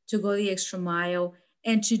 to go the extra mile,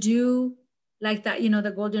 and to do like that,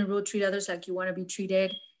 the golden rule, treat others like you want to be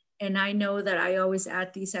treated. And I know that I always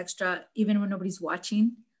add these extra, even when nobody's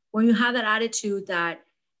watching. When you have that attitude that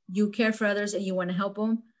you care for others and you want to help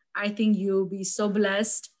them, I think you'll be so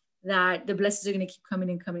blessed that the blessings are going to keep coming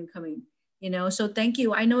and coming, so thank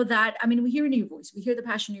you. I know that, we hear it in your voice, we hear the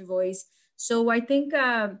passion in your voice. So I think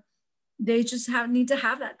they just need to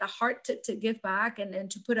have the heart to give back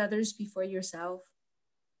and to put others before yourself.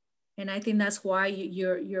 And I think that's why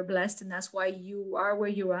you're blessed, and that's why you are where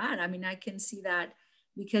you're at. I can see that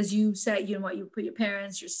because you said, you put your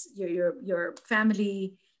parents, your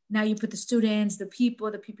family, now you put the students, the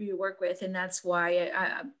people you work with. And that's why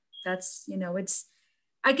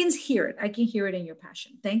I can hear it. I can hear it in your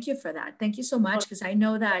passion. Thank you for that. Thank you so much. Because I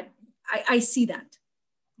know that I see that.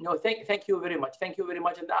 No, thank you very much. Thank you very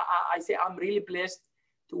much. And I say I'm really blessed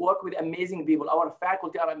to work with amazing people. Our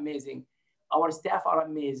faculty are amazing. Our staff are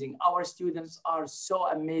amazing. Our students are so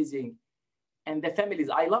amazing. And the families,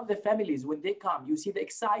 I love the families when they come. You see the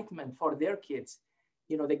excitement for their kids,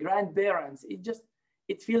 the grandparents.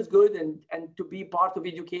 It feels good and to be part of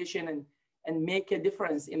education and make a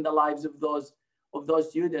difference in the lives of those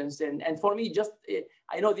students. And for me,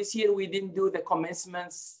 I know this year we didn't do the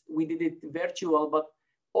commencements, we did it virtual, but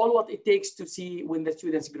all what it takes to see when the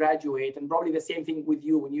students graduate, and probably the same thing with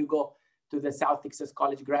you when you go to the South Texas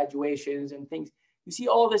College graduations and things, you see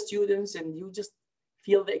all the students and you just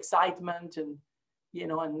feel the excitement, and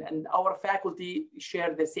and our faculty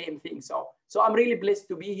share the same thing. So I'm really blessed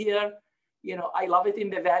to be here. I love it in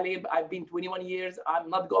the Valley. I've been 21 years. I'm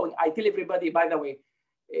not going. I tell everybody, by the way,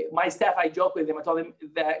 my staff, I joke with them. I told them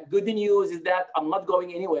the good news is that I'm not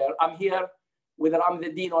going anywhere. I'm here, whether I'm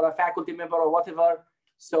the dean or a faculty member or whatever.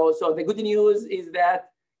 So the good news is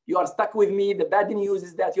that, you are stuck with me. The bad news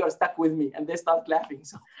is that you are stuck with me. And they start laughing.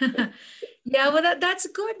 So Yeah, well, that's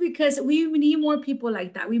good because we need more people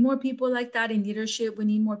like that. We need more people like that in leadership. We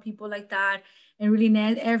need more people like that and really in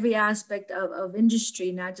every aspect of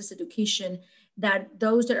industry, not just education, that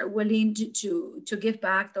those that are willing to give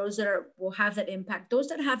back, those that are will have that impact, those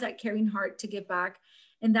that have that caring heart to give back.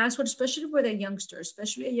 And that's what, especially with a youngster,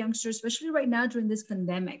 especially right now during this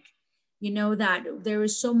pandemic, you know, that there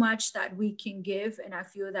is so much that we can give. And I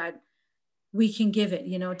feel that we can give it,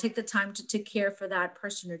 you know, take the time to take care for that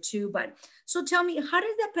person or two. But so tell me, how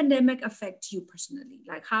did the pandemic affect you personally?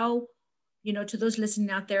 Like how, you know, to those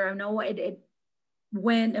listening out there, I know it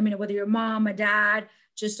when, I mean, whether your mom, a dad,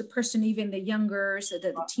 just a person, even the younger, so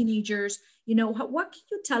the teenagers, you know, what can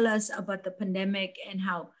you tell us about the pandemic and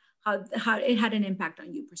how it had an impact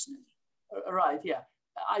on you personally? Right, yeah.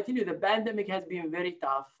 I tell you, the pandemic has been very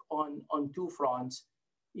tough on two fronts.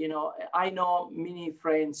 You know, I know many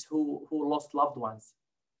friends who lost loved ones.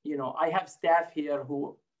 You know, I have staff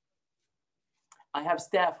who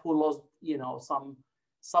lost, you know,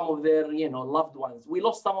 some of their, you know, loved ones. We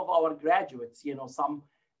lost some of our graduates, you know, some.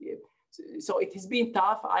 So it has been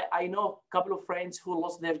tough. I know a couple of friends who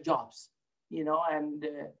lost their jobs, you know,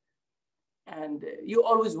 and you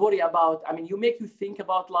always worry about, I mean, you make you think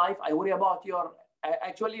about life. I worry about your,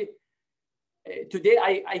 actually, today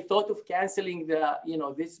I thought of canceling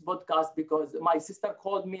this podcast because my sister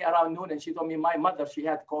called me around noon and she told me my mother, she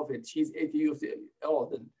had COVID. She's 80 years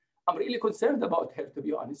old. And I'm really concerned about her, to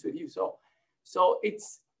be honest with you. So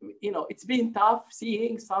it's, you know, it's been tough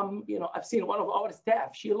seeing some, you know, I've seen one of our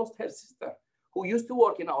staff, she lost her sister who used to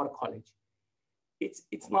work in our college.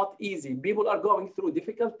 It's not easy. People are going through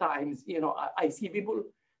difficult times. You know, I see people,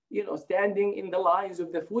 you know, standing in the lines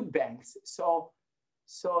of the food banks. So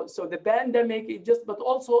the pandemic, but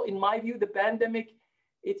also in my view, the pandemic,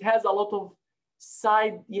 it has a lot of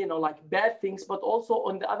side, you know, like bad things, but also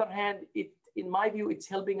on the other hand, in my view, it's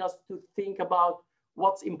helping us to think about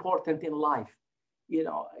what's important in life.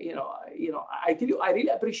 I tell you, I really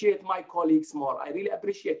appreciate my colleagues more. I really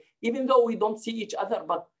appreciate, even though we don't see each other,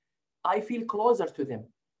 but I feel closer to them.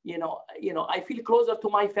 I feel closer to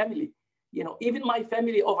my family. You know, even my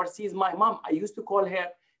family overseas, my mom, I used to call her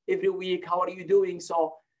every week. How are you doing?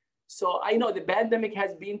 So I know the pandemic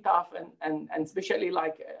has been tough, and especially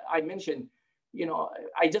like I mentioned, you know,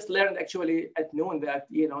 I just learned actually at noon that,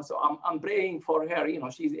 you know, so I'm praying for her. You know,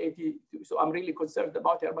 she's 82, so I'm really concerned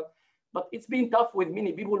about her. But it's been tough with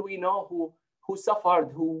many people we know who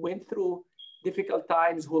suffered, who went through difficult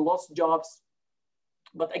times, who lost jobs.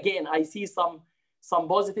 But again, I see some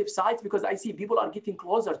positive sides because I see people are getting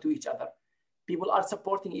closer to each other. People are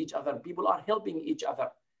supporting each other. People are helping each other.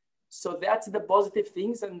 So that's the positive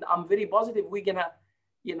things. And I'm very positive we're gonna,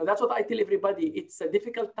 you know, that's what I tell everybody. It's a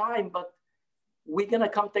difficult time, but we're gonna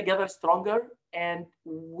come together stronger and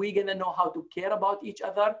we're gonna know how to care about each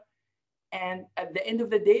other. And at the end of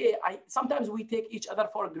the day, sometimes we take each other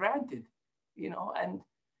for granted, you know, and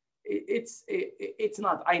it's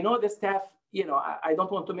not. I know the staff, you know, I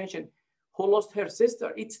don't want to mention who lost her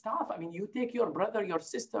sister. It's tough. I mean, you take your brother, your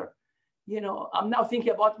sister, you know, I'm now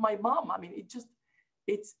thinking about my mom. I mean,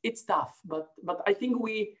 it's tough, but I think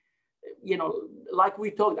we, you know, like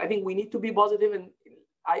we talked, I think we need to be positive, and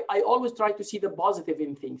I always try to see the positive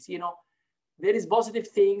in things. You know, there is positive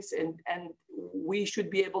things, and we should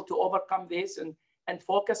be able to overcome this and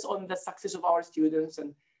focus on the success of our students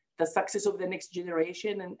and the success of the next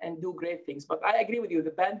generation and do great things. But I agree with you,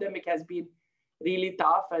 the pandemic has been really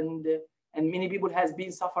tough, and many people has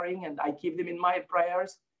been suffering, and I keep them in my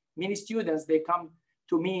prayers. Many students, they come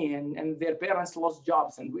to me and their parents lost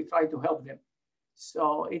jobs, and we try to help them.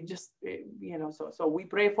 So it just, you know, so we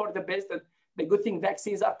pray for the best. And the good thing,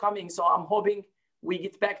 vaccines are coming. So I'm hoping we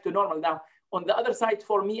get back to normal. Now, on the other side,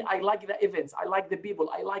 for me, I like the events. I like the people.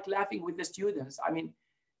 I like laughing with the students. I mean,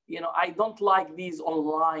 you know, I don't like these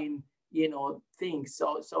online, you know, things.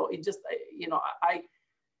 So it just, you know,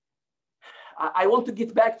 I want to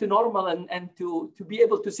get back to normal and to be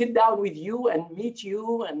able to sit down with you and meet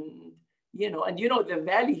you and the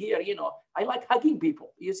valley here, you know, I like hugging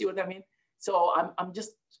people. You see what I mean? So I'm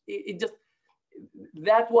just,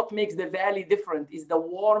 that what makes the valley different is the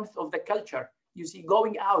warmth of the culture. You see,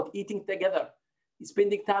 going out, eating together,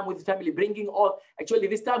 spending time with family, actually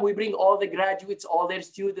this time we bring all the graduates, all their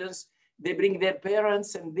students, they bring their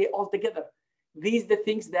parents and they all together. These are the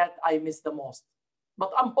things that I miss the most.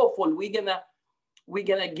 But I'm hopeful we're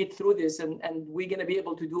gonna get through this and we're gonna be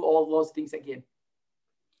able to do all those things again.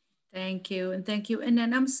 Thank you. And thank you. And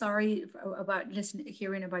then I'm sorry about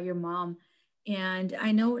hearing about your mom. And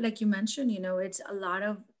I know, like you mentioned, you know, it's a lot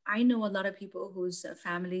of I know a lot of people whose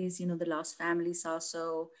families, they lost families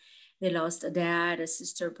also. They lost a dad, a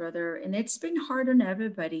sister, brother, and it's been hard on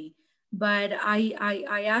everybody. But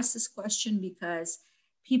I asked this question because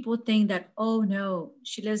people think that, oh no,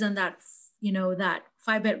 she lives on that, that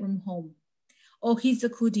 5 bedroom home. Oh, he's a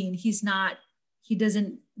Kudin. He's not, he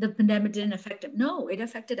doesn't, the pandemic didn't affect him. No, it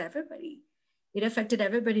affected everybody. It affected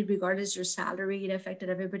everybody regardless your salary. It affected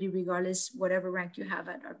everybody regardless whatever rank you have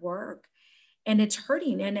at work. And it's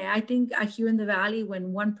hurting. And I think here in the Valley,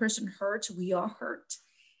 when one person hurts, we all hurt.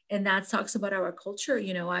 And that talks about our culture.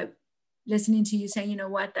 I listening to you saying,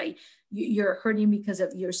 what, that you're hurting because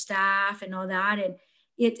of your staff and all that. And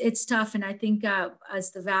it's tough. And I think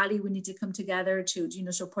as the Valley, we need to come together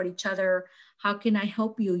to, support each other. How can I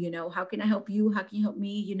help you? How can I help you? How can you help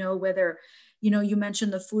me? Whether, you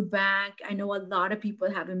mentioned the food bank. I know a lot of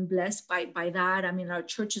people have been blessed by that. I mean, our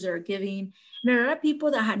churches are giving. There are a lot of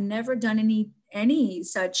people that had never done any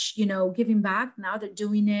such, giving back. Now they're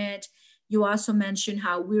doing it. You also mentioned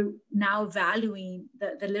how we're now valuing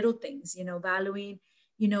the little things, valuing,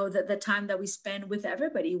 the time that we spend with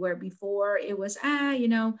everybody, where before it was,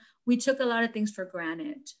 we took a lot of things for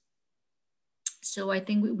granted. So I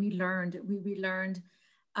think we learned,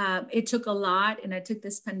 it took a lot. And it took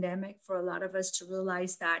this pandemic for a lot of us to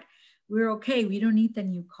realize that we're okay. We don't need the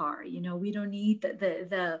new car. We don't need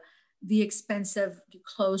the expensive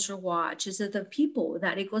clothes or watch. Is it the people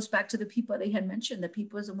that it goes back to the people they had mentioned? The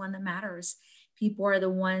people is the one that matters. People are the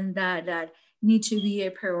one that need to be a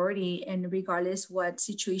priority. And regardless what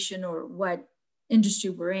situation or what industry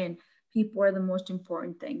we're in, people are the most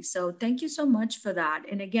important thing. So thank you so much for that.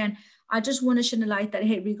 And again, I just want to shine a light that,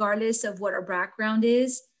 hey, regardless of what our background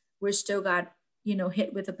is, we're still got,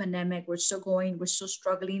 hit with a pandemic. We're still going, we're still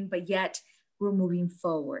struggling, but yet we're moving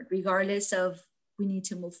forward. Regardless of, we need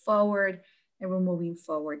to move forward, and we're moving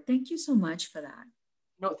forward. Thank you so much for that.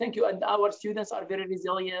 No, thank you. And our students are very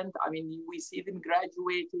resilient. I mean, we see them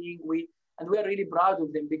graduating. We are really proud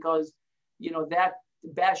of them because, that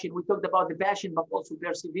passion, we talked about the passion, but also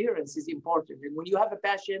perseverance is important. And when you have a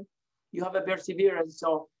passion, you have a perseverance.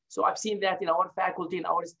 So I've seen that in our faculty, in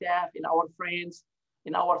our staff, in our friends,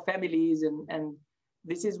 in our families. And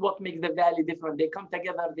this is what makes the Valley different. They come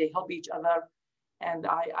together, they help each other. And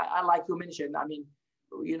I like you mentioned, I mean,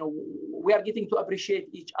 we are getting to appreciate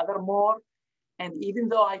each other more. And even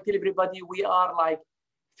though I tell everybody we are like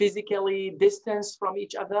physically distanced from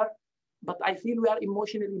each other, but I feel we are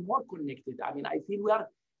emotionally more connected. I mean, I feel we are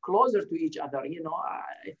closer to each other.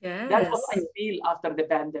 Yes. That's what I feel after the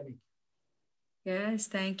pandemic. Yes,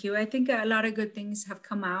 thank you. I think a lot of good things have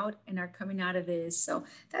come out and are coming out of this. So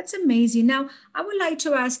that's amazing. Now, I would like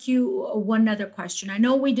to ask you one other question. I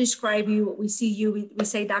know we describe you, we see you, we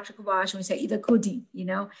say Dr. Kubash, and we say either Kudi,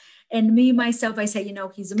 and me, myself, I say,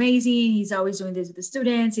 he's amazing. He's always doing this with the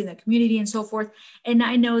students in the community and so forth. And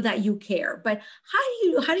I know that you care, but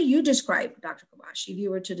how do you describe Dr. Kubash? If you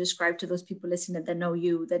were to describe to those people listening that know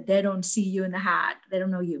you, that they don't see you in the hat, they don't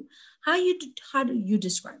know you, how do you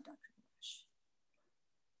describe Dr.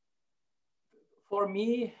 For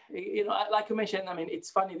me, like you mentioned, I mean,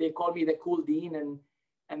 it's funny, they call me the cool dean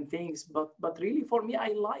and things, but really for me, I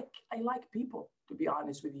like people, to be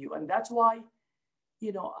honest with you. And that's why,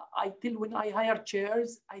 when I hire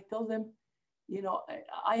chairs, I tell them,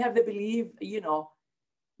 I have the belief,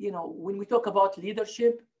 when we talk about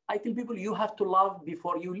leadership, I tell people you have to love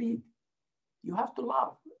before you lead. You have to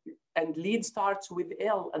love, and lead starts with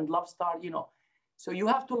L, and love starts, So you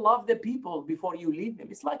have to love the people before you lead them.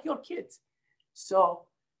 It's like your kids. So,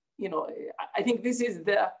 I think this is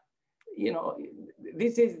the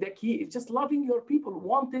key. It's just loving your people,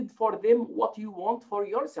 wanted for them what you want for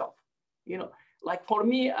yourself. Like for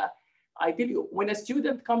me, I tell you, when a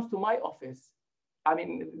student comes to my office, I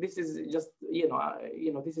mean, this is just,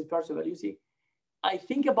 this is personal, you see, I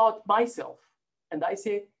think about myself and I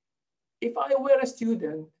say, if I were a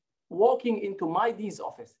student walking into my dean's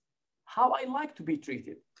office, how I like to be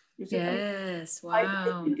treated. You see, yes, wow.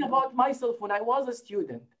 I think about myself when I was a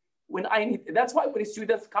student, that's why when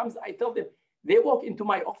students comes, I tell them, they walk into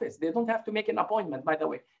my office. They don't have to make an appointment, by the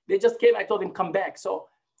way. They just came, I told them, come back. So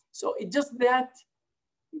it's just that,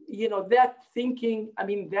 that thinking, I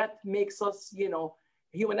mean, that makes us,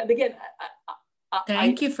 human. And again,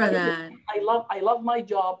 thank you for that. I love my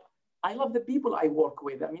job. I love the people I work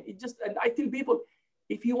with. I mean, and I tell people,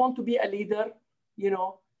 if you want to be a leader,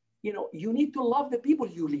 you need to love the people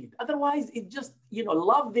you lead. Otherwise, it just,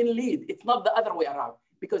 love then lead. It's not the other way around.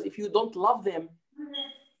 Because if you don't love them,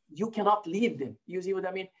 you cannot lead them. You see what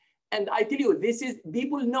I mean? And I tell you,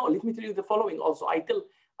 people know. Let me tell you the following also. I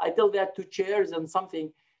tell that to chairs and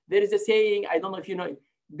something. There is a saying, I don't know if you know,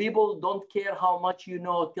 people don't care how much you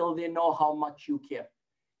know till they know how much you care.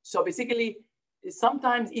 So basically,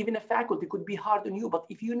 sometimes even a faculty could be hard on you, but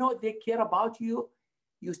if you know they care about you,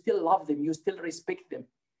 you still love them, you still respect them.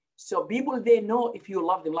 So people, they know if you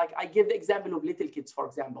love them. Like I give the example of little kids, for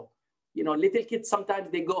example. You know, little kids,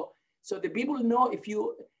 sometimes they go, so the people know if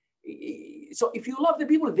you, so if you love the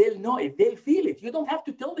people, they'll know it, they'll feel it. You don't have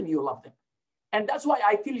to tell them you love them. And that's why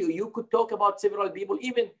I tell you, you could talk about several people,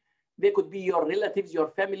 even they could be your relatives, your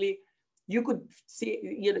family. You could see,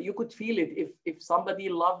 you know, you could feel it if somebody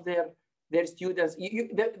loved their students.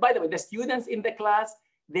 By the way, the students in the class,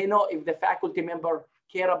 they know if the faculty member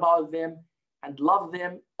care about them and love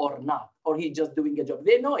them or not, or he's just doing a job.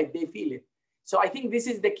 They know it, they feel it. So I think this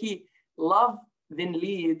is the key: love, then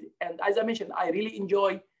lead. And as I mentioned, I really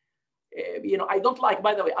enjoy, you know, I don't like,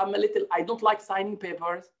 by the way, I don't like signing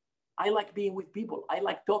papers. I like being with people. I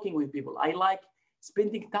like talking with people. I like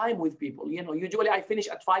spending time with people. You know, usually I finish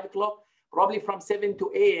at 5 o'clock, probably from 7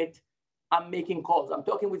 to 8, I'm making calls. I'm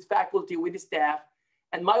talking with faculty, with the staff.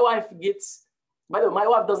 And my wife gets, by the way, my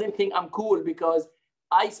wife doesn't think I'm cool because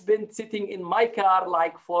I spend sitting in my car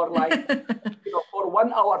for you know, for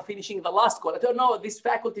 1 hour finishing the last call. I don't know, this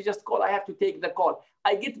faculty just called, I have to take the call.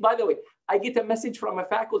 I get, by the way, I get a message from a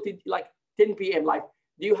faculty like 10 p.m. like,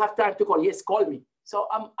 do you have time to call? Yes, call me. So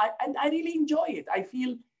and I really enjoy it. I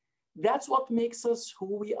feel that's what makes us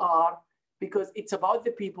who we are, because it's about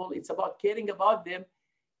the people, it's about caring about them.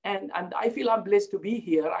 And I feel I'm blessed to be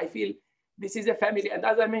here. I feel this is a family. And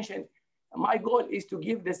as I mentioned, my goal is to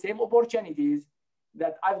give the same opportunities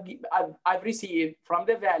that I've received from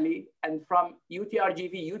the Valley and from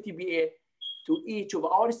UTRGV, UTBA, to each of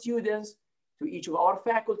our students, to each of our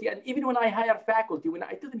faculty. And even when I hire faculty, when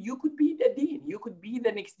I tell them, you could be the dean, you could be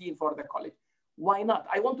the next dean for the college. Why not?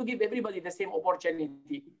 I want to give everybody the same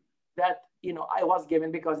opportunity that, you know, I was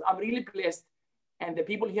given, because I'm really blessed and the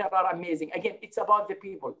people here are amazing. Again, it's about the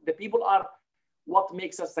people. The people are what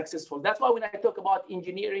makes us successful. That's why when I talk about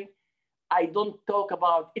engineering, I don't talk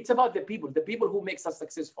about, it's about the people who makes us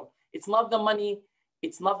successful. It's not the money,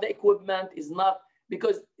 it's not the equipment, it's not,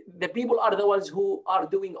 because the people are the ones who are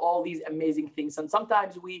doing all these amazing things. And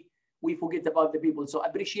sometimes we forget about the people. So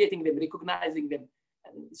appreciating them, recognizing them.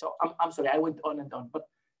 And so I'm sorry, I went on and on, but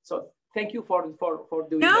so thank you for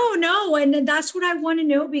doing that. No, and that's what I want to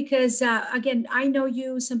know, because again, I know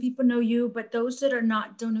you, some people know you, but those that are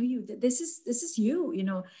not, don't know you. This is you, you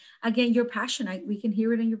know, again, your passion, we can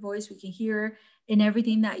hear it in your voice, we can hear in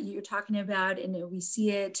everything that you're talking about, and we see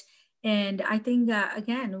it. And I think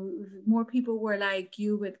again, more people were like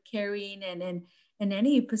you with caring and in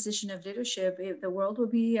any position of leadership, the world will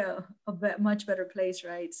be a much better place,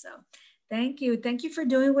 right? So thank you for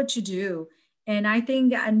doing what you do. And I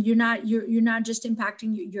think, and you're not just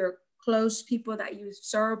impacting your close people that you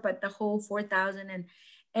serve, but the whole 4,000 and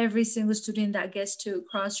every single student that gets to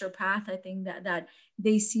cross your path. I think that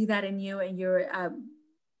they see that in you, and you're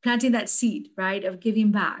planting that seed, right, of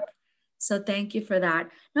giving back. So thank you for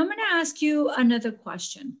that. Now I'm going to ask you another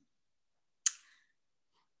question.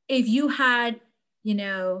 If you had, you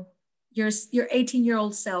know, your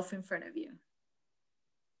 18-year-old self in front of you,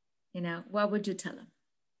 you know, what would you tell him?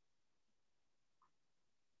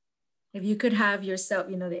 If you could have yourself,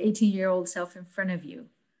 you know, the 18-year-old self in front of you,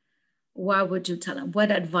 what would you tell him?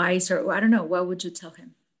 What advice, or I don't know, what would you tell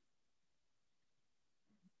him?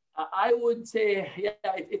 I would say, yeah,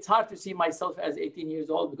 it's hard to see myself as 18 years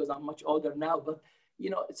old because I'm much older now. But, you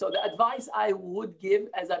know, so the advice I would give,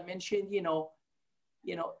 as I mentioned, you know,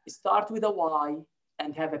 start with a why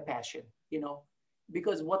and have a passion, you know,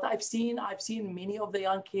 because what I've seen many of the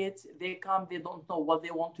young kids, they come, they don't know what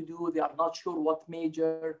they want to do. They are not sure what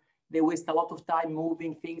major. They waste a lot of time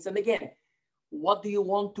moving things. And again, what do you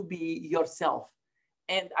want to be yourself?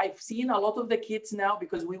 And I've seen a lot of the kids now,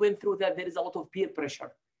 because we went through that, there is a lot of peer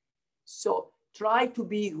pressure. So try to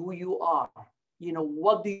be who you are. You know,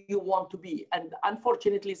 what do you want to be? And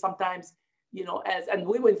unfortunately, sometimes, you know, and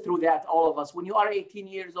we went through that, all of us, when you are 18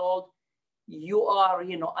 years old, you are,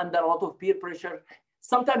 you know, under a lot of peer pressure.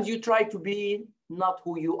 Sometimes you try to be not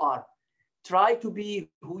who you are. Try to be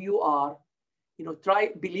who you are. You know,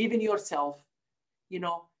 believe in yourself, you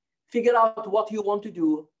know, figure out what you want to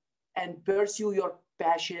do and pursue your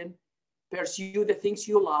passion, pursue the things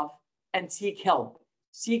you love, and seek help,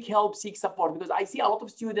 seek support. Because I see a lot of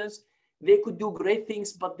students, they could do great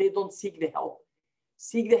things, but they don't seek the help.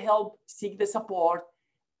 Seek the help, seek the support,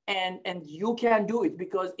 and you can do it.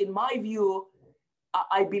 Because in my view,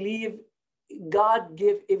 I believe God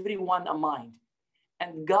gave everyone a mind.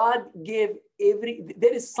 And God gave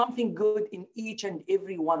there is something good in each and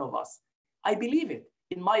every one of us. I believe it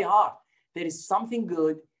in my heart. There is something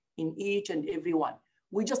good in each and every one.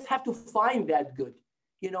 We just have to find that good.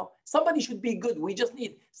 Somebody should be good. We just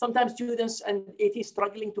need, sometimes students and it is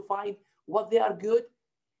struggling to find what they are good.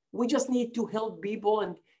 We just need to help people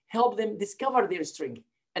and help them discover their strength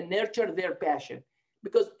and nurture their passion.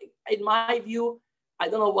 Because in my view, I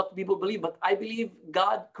don't know what people believe, but I believe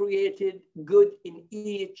God created good in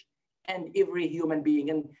each and every human being.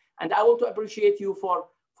 And I want to appreciate you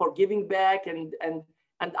for giving back. And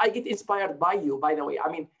I get inspired by you, by the way.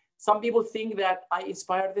 I mean, some people think that I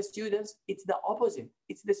inspire the students. It's the opposite.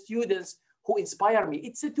 It's the students who inspire me.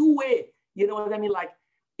 It's a two-way, you know what I mean? Like,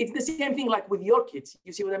 it's the same thing like with your kids.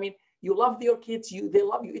 You see what I mean? You love your kids, they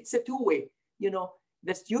love you. It's a two-way,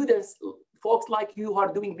 the students, folks like you who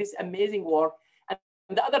are doing this amazing work. And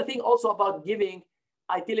the other thing also about giving,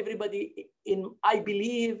 I tell everybody, I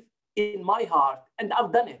believe in my heart, and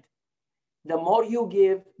I've done it. The more you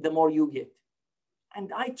give, the more you get.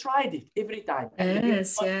 And I tried it every time.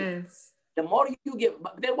 Yes, yes. The more you give,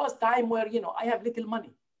 but there was time where, I have little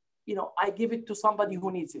money. I give it to somebody who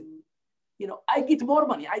needs it. I get more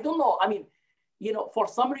money. I don't know. I mean, for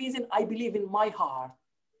some reason, I believe in my heart,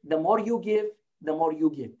 the more you give, the more you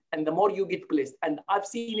get, and the more you get blessed. And I've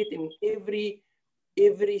seen it in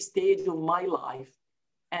every stage of my life.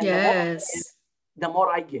 And yes. the more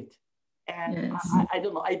I get. And yes. I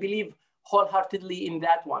don't know, I believe wholeheartedly in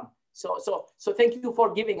that one. So thank you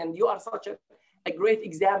for giving. And you are such a great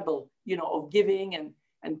example, of giving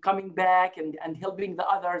and coming back and helping the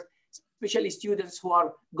others, especially students who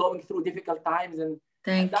are going through difficult times. And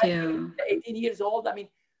thank you. 18 years old, I mean,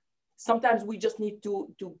 sometimes we just need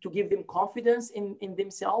to give them confidence in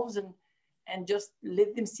themselves and just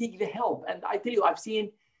let them seek the help. And I tell you, I've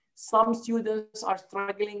seen some students are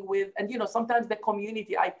struggling with, and sometimes the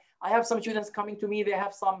community, I have some students coming to me, they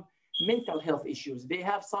have some mental health issues, they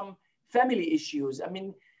have some family issues. I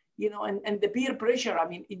mean, and the peer pressure, I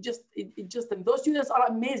mean, it just, and those students are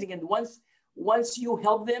amazing. And once you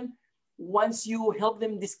help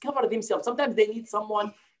them discover themselves, sometimes they need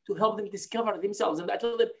someone to help them discover themselves. And I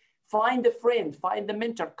tell them, find a friend, find a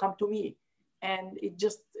mentor, come to me. And it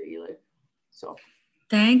just, so.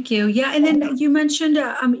 Thank you. Yeah, and then you mentioned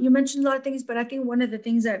a lot of things, but I think one of the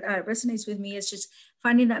things that resonates with me is just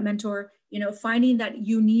finding that mentor. Finding that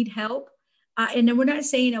you need help, and then we're not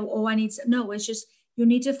saying, oh, I need. No, it's just you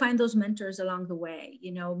need to find those mentors along the way.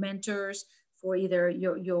 Mentors for either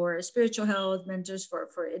your spiritual health, mentors for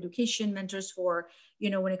education, mentors for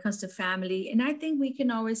when it comes to family. And I think we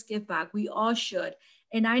can always give back. We all should.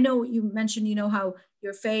 And I know you mentioned, how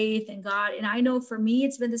your faith and God, and I know for me,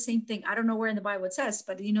 it's been the same thing. I don't know where in the Bible it says,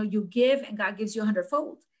 but, you give and God gives you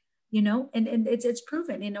 100-fold, and it's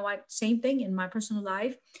proven, same thing in my personal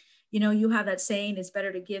life. You have that saying, it's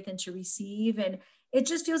better to give than to receive. And it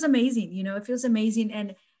just feels amazing. It feels amazing.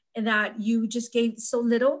 And that you just gave so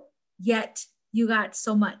little, yet you got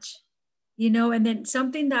so much, and then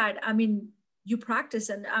something that, I mean, you practice,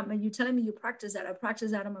 and you're telling me you practice that. I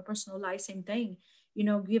practice that in my personal life, same thing. Give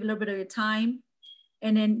a little bit of your time,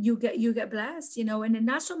 and then you get blessed, and then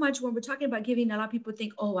not so much when we're talking about giving, a lot of people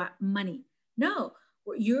think, oh, money. No,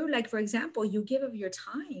 you're like, for example, you give of your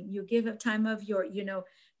time, you give of time of your,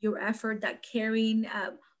 your effort, that caring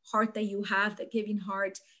heart that you have, that giving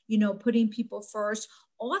heart, putting people first,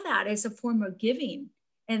 all that is a form of giving.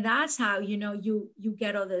 And that's how, you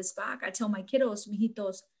get all this back. I tell my kiddos,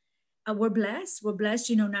 mijitos, we're blessed. We're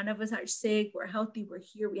blessed. None of us are sick. We're healthy. We're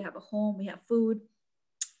here. We have a home. We have food.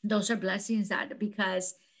 Those are blessings that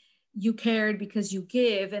because you cared, because you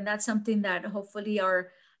give. And that's something that hopefully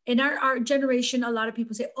in our generation, a lot of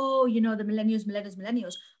people say, oh, the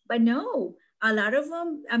millennials. But no, a lot of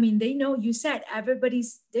them, I mean, they know, you said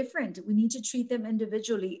everybody's different. We need to treat them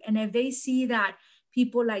individually. And if they see that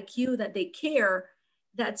people like you, that they care,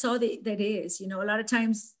 that's all that is. A lot of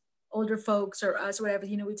times older folks or us, whatever,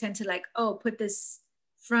 we tend to put this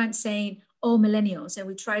front saying, oh, millennials, and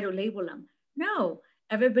we try to label them. No,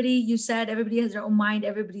 everybody, you said, everybody has their own mind.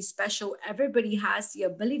 Everybody's special. Everybody has the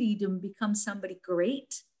ability to become somebody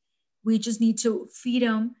great. We just need to feed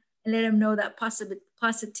them and let them know that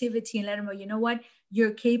positivity, and let them know, you know what,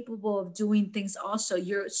 you're capable of doing things also.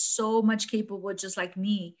 You're so much capable, just like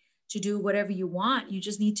me, to do whatever you want. You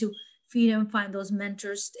just need to feed them, find those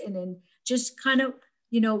mentors, and then just kind of,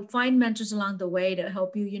 find mentors along the way to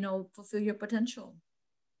help you, fulfill your potential.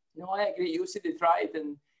 No, I agree. You said it right.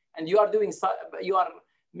 And you are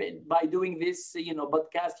by doing this,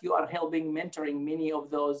 podcast, you are helping mentoring many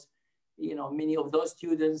of those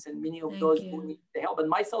students and many of those who need the help. And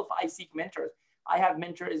myself, I seek mentors. I have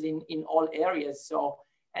mentors in all areas. So,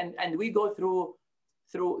 and we go through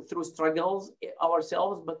struggles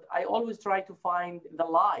ourselves, but I always try to find the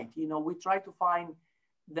light. We try to find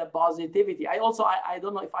the positivity. I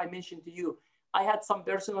don't know if I mentioned to you, I had some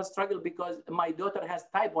personal struggle because my daughter has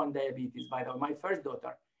type 1 diabetes, by the way, my first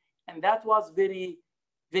daughter. And that was very,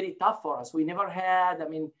 very tough for us. We never had, I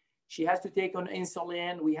mean, she has to take on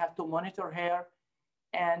insulin. We have to monitor her.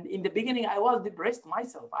 And in the beginning, I was depressed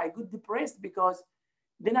myself. I got depressed because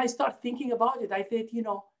then I start thinking about it. I said,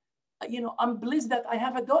 I'm blessed that I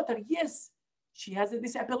have a daughter. Yes, she has a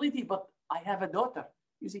disability, but I have a daughter,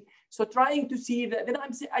 you see. So trying to see that, then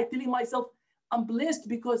I'm telling myself, I'm blessed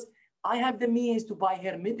because I have the means to buy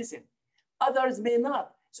her medicine. Others may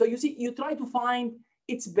not. So you see, you try to find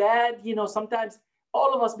it's bad, sometimes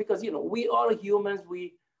all of us, because, we are humans,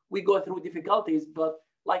 we go through difficulties. But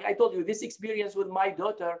like I told you, this experience with my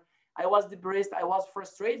daughter, I was depressed, I was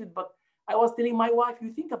frustrated, but I was telling my wife,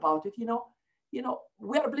 you think about it,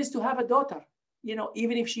 we are blessed to have a daughter,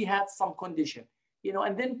 even if she had some condition,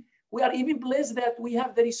 and then we are even blessed that we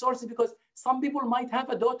have the resources, because some people might have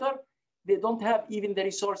a daughter, they don't have even the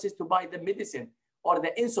resources to buy the medicine or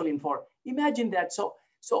the insulin for. Imagine that. So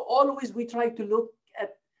always we try to look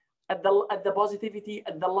at the positivity,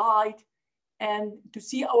 at the light, and to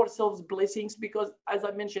see ourselves blessings, because as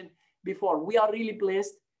I mentioned before, we are really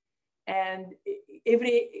blessed. And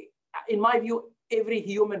in my view, every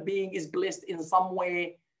human being is blessed in some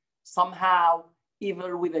way, somehow,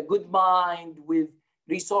 either with a good mind, with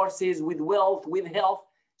resources, with wealth, with health.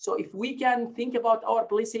 So if we can think about our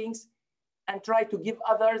blessings and try to give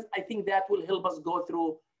others, I think that will help us go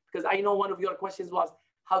through, because I know one of your questions was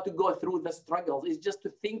how to go through the struggles. Is just to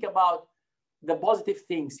think about the positive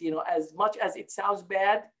things, as much as it sounds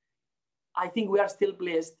bad, I think we are still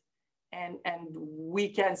blessed, and we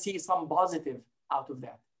can see some positive out of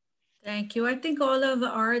that. Thank you. I think all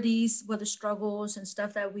of these, the struggles and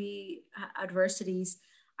stuff that adversities,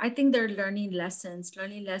 I think they're learning lessons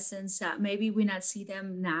that maybe we not see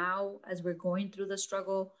them now as we're going through the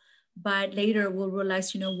struggle, but later we'll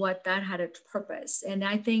realize, what, that had a purpose. And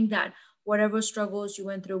I think that whatever struggles you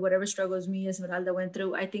went through, whatever struggles me, Esmeralda, went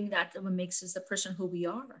through, I think that's what makes us the person who we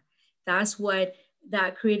are. That's what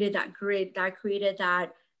that created that grit, that created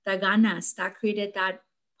that ganas, that created that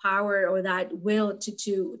power or that will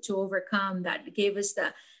to overcome, that gave us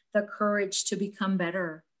the courage to become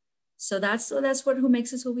better. So that's what who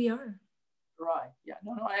makes us who we are. Right. Yeah.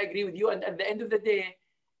 No, I agree with you. And at the end of the day,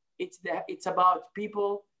 it's about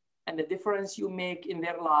people and the difference you make in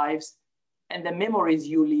their lives and the memories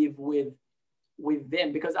you live with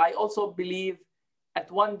them. Because I also believe at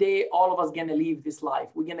one day, all of us gonna leave this life.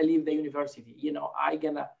 We're gonna leave the university. I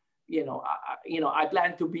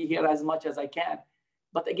plan to be here as much as I can.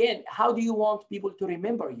 But again, how do you want people to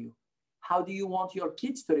remember you? How do you want your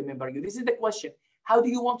kids to remember you? This is the question. How do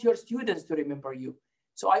you want your students to remember you?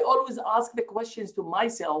 So I always ask the questions to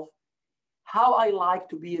myself, how I like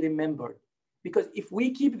to be remembered. Because if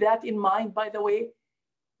we keep that in mind, by the way,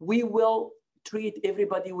 we will treat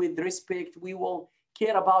everybody with respect. We will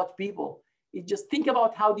care about people. You just think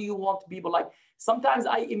about how do you want people. Like sometimes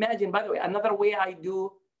I imagine, by the way, another way I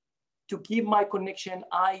do to keep my connection,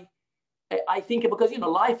 I think, because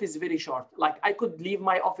life is very short. Like I could leave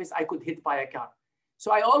my office, I could hit by a car.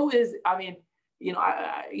 So I always, I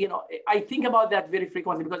think about that very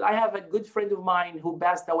frequently, because I have a good friend of mine who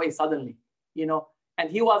passed away suddenly, and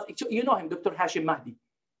he was, him, Dr. Hashim Mahdi,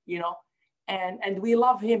 and we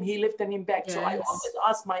love him. He left an impact. Yes. So I always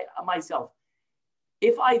ask myself,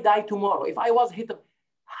 if I die tomorrow, if I was hit,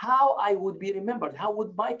 how I would be remembered? How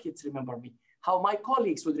would my kids remember me? How my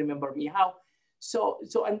colleagues would remember me? How? So,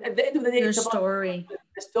 and at the end of the day, it's about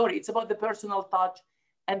the story. It's about the personal touch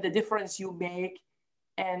and the difference you make,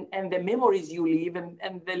 and the memories you leave, and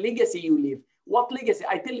the legacy you leave. What legacy?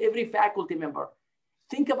 I tell every faculty member,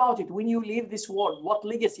 think about it. When you leave this world, what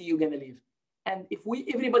legacy you're gonna leave? And if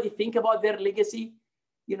everybody think about their legacy,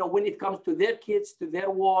 when it comes to their kids, to their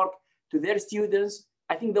work, to their students,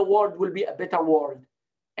 I think the world will be a better world,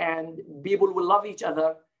 and people will love each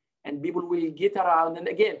other, and people will get around. And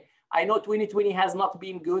again, I know 2020 has not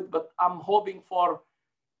been good, but I'm hoping for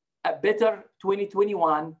a better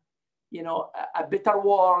 2021, a better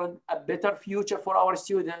world, a better future for our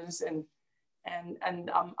students. And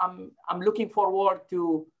I'm looking forward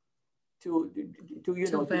to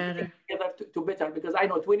better, because I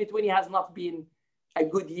know 2020 has not been a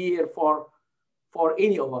good year for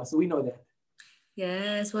any of us. We know that.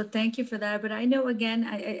 Yes, well, thank you for that. But I know, again,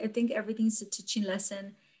 I think everything's a teaching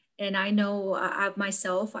lesson. And I know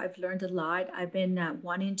myself, I've learned a lot. I've been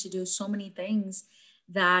wanting to do so many things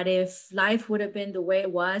that if life would have been the way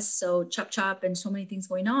it was, so chop and so many things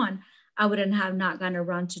going on, I wouldn't have not gone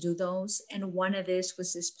around to do those. And one of this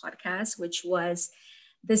was this podcast, which was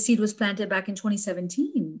the seed was planted back in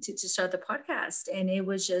 2017 to start the podcast. And it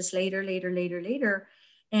was just later.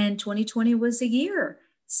 And 2020 was the year.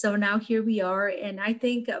 So now here we are. And I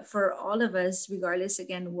think for all of us, regardless,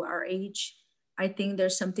 again, our age, I think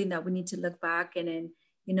there's something that we need to look back and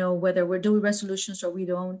whether we're doing resolutions or we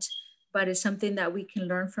don't, but it's something that we can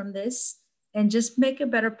learn from this and just make a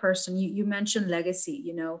better person. You mentioned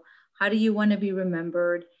legacy, how do you want to be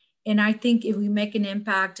remembered? And I think if we make an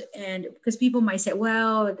impact, and because people might say,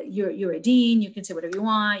 well, you're a dean, you can say whatever you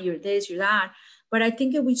want, you're this, you're that. But I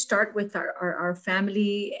think if we start with our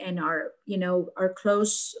family and our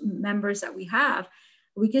close members that we have,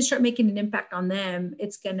 we can start making an impact on them.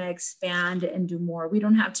 It's going to expand and do more. We're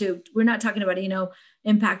not talking about,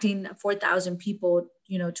 impacting 4,000 people,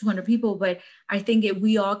 200 people, but I think if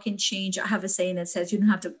we all can change. I have a saying that says you don't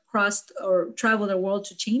have to cross or travel the world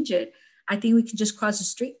to change it. I think we can just cross the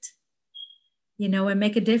street, and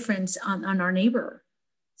make a difference on our neighbor.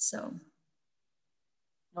 So.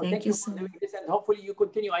 Thank you for doing this, and hopefully you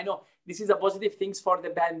continue. I know this is a positive things for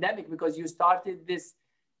the pandemic because you started this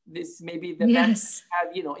maybe the pandemic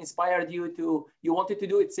have, inspired you wanted to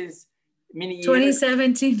do it since many years.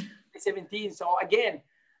 2017. So again,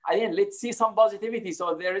 let's see some positivity.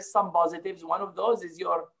 So there is some positives. One of those is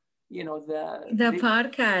your, the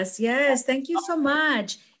podcast. Yes. Thank you so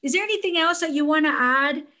much. Is there anything else that you want to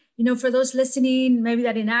add? For those listening, maybe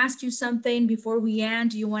that didn't ask you something before we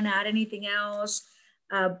end. Do you want to add anything else?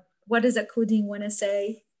 What does Akudin want to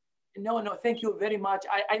say? No, thank you very much.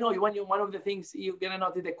 I know one of the things you're gonna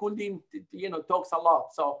notice the Kundin, talks a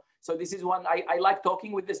lot. So this is one I like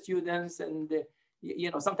talking with the students, and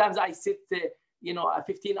sometimes I sit, a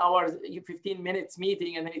 15 minutes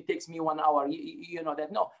meeting, and then it takes me 1 hour. You know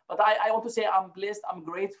that. No, but I want to say I'm blessed, I'm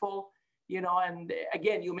grateful, and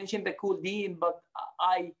again, you mentioned the cool dean, but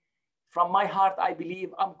from my heart, I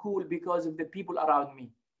believe I'm cool because of the people around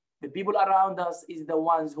me. The people around us is the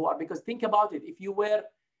ones who are, because think about it. If you were,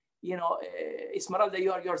 Esmeralda,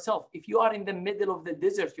 you are yourself. If you are in the middle of the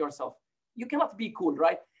desert yourself, you cannot be cool,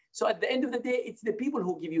 right? So at the end of the day, it's the people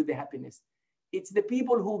who give you the happiness. It's the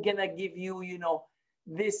people who gonna give you,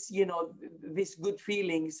 this good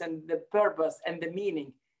feelings and the purpose and the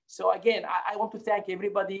meaning. So again, I want to thank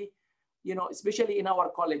everybody, especially in our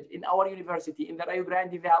college, in our university, in the Rio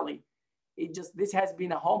Grande Valley. This has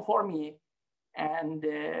been a home for me. And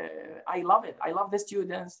I love it. I love the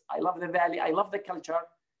students. I love the valley. I love the culture,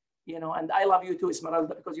 and I love you too,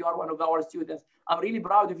 Esmeralda, because you are one of our students. I'm really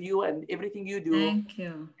proud of you and everything you do. Thank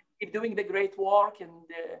you. Keep doing the great work and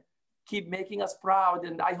keep making us proud.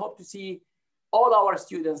 And I hope to see all our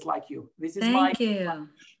students like you. This is Thank you.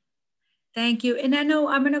 Thank you. And I know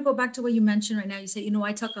I'm going to go back to what you mentioned right now. You say,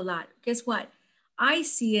 I talk a lot. Guess what? I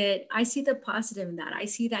see the positive in that. I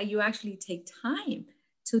see that you actually take time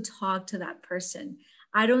to talk to that person.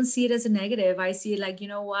 I don't see it as a negative. I see it like,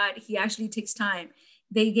 what? He actually takes time.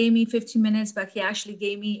 They gave me 15 minutes, but he actually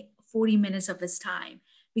gave me 40 minutes of his time.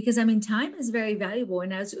 Because time is very valuable.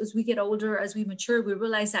 And as we get older, as we mature, we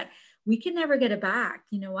realize that we can never get it back.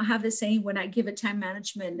 I have the saying when I give a time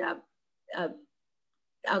management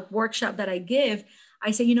a workshop that I give,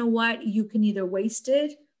 I say, what? You can either waste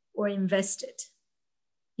it or invest it.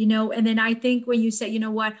 And then I think when you say,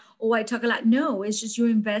 what, I talk a lot. No, it's just you're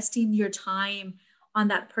investing your time on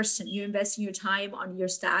that person. You're investing your time on your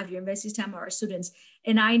staff. You're investing time on our students.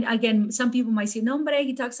 And again, some people might say, no, but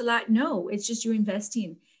he talks a lot. No, it's just you're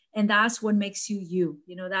investing. And that's what makes you.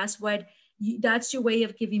 That's your way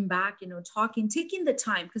of giving back, talking, taking the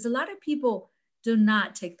time. Because a lot of people do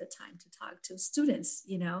not take the time to talk to students,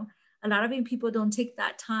 A lot of people don't take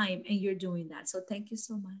that time, and you're doing that. So thank you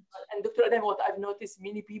so much. And Dr. Adam, what I've noticed,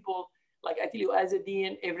 many people, like I tell you, as a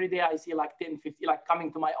dean, every day I see like 10, 50, like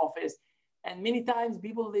coming to my office. And many times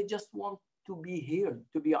people, they just want to be here,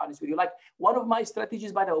 to be honest with you. Like one of my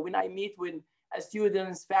strategies, by the way, when I meet with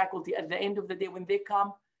students, faculty, at the end of the day, when they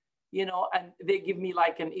come, and they give me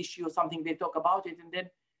like an issue or something, they talk about it. And then,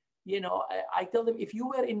 I tell them, if you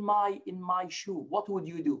were in my shoe, what would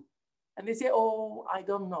you do? And they say, oh, I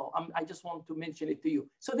don't know. I just want to mention it to you.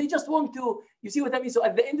 So they just want to, you see what I mean? So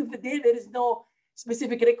at the end of the day, there is no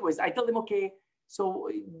specific request. I tell them, okay, so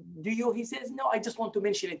do you? He says, no, I just want to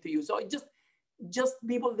mention it to you. So it just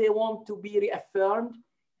people, they want to be reaffirmed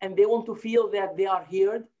and they want to feel that they are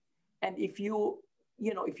heard. And if you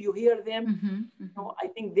hear them, I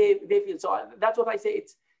think they feel. So that's what I say.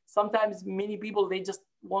 It's sometimes many people, they just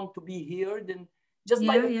want to be heard, and just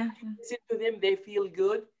listen to them, they feel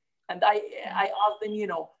good. And I ask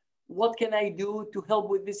them, what can I do to help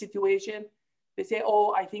with this situation? They say,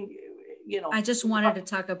 oh, I think, I just wanted to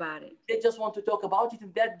talk about it. They just want to talk about it.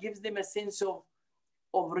 And that gives them a sense of,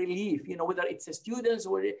 of relief, you know, whether it's the students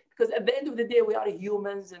or, because at the end of the day, we are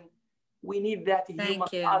humans and we need that human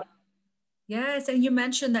Thank you. part. Yes, and you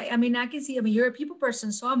mentioned that. I mean, I can see. I mean, you're a people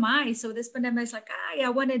person, so am I. So this pandemic is like, I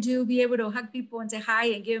want to be able to hug people and say hi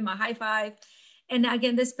and give them a high five. And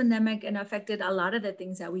again, this pandemic and affected a lot of the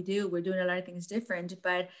things that we do. We're doing a lot of things different,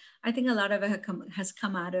 but I think a lot of it has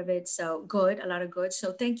come out of it. So good, a lot of good.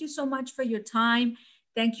 So thank you so much for your time.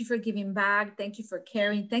 Thank you for giving back. Thank you for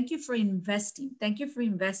caring. Thank you for investing. Thank you for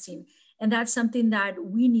investing. And that's something that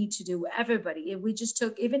we need to do. Everybody, if we just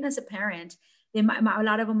took, even as a parent, they might, a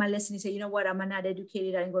lot of them might listen and say, you know what, I'm not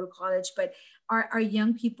educated, I didn't go to college, but our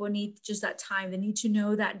young people need just that time. They need to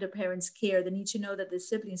know that their parents care. They need to know that their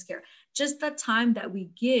siblings care. Just that time that we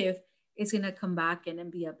give is going to come back and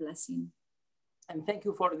be a blessing. And thank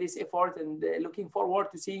you for this effort, and looking forward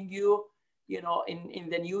to seeing you, you know, in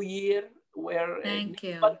the new year, where thank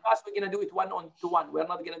you. Podcast, we're going to do it 1-on-1. We're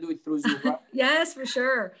not going to do it through Zoom, right? Yes, for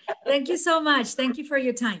sure. Thank you so much. Thank you for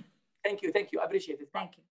your time. Thank you. Thank you. I appreciate it. Thank you.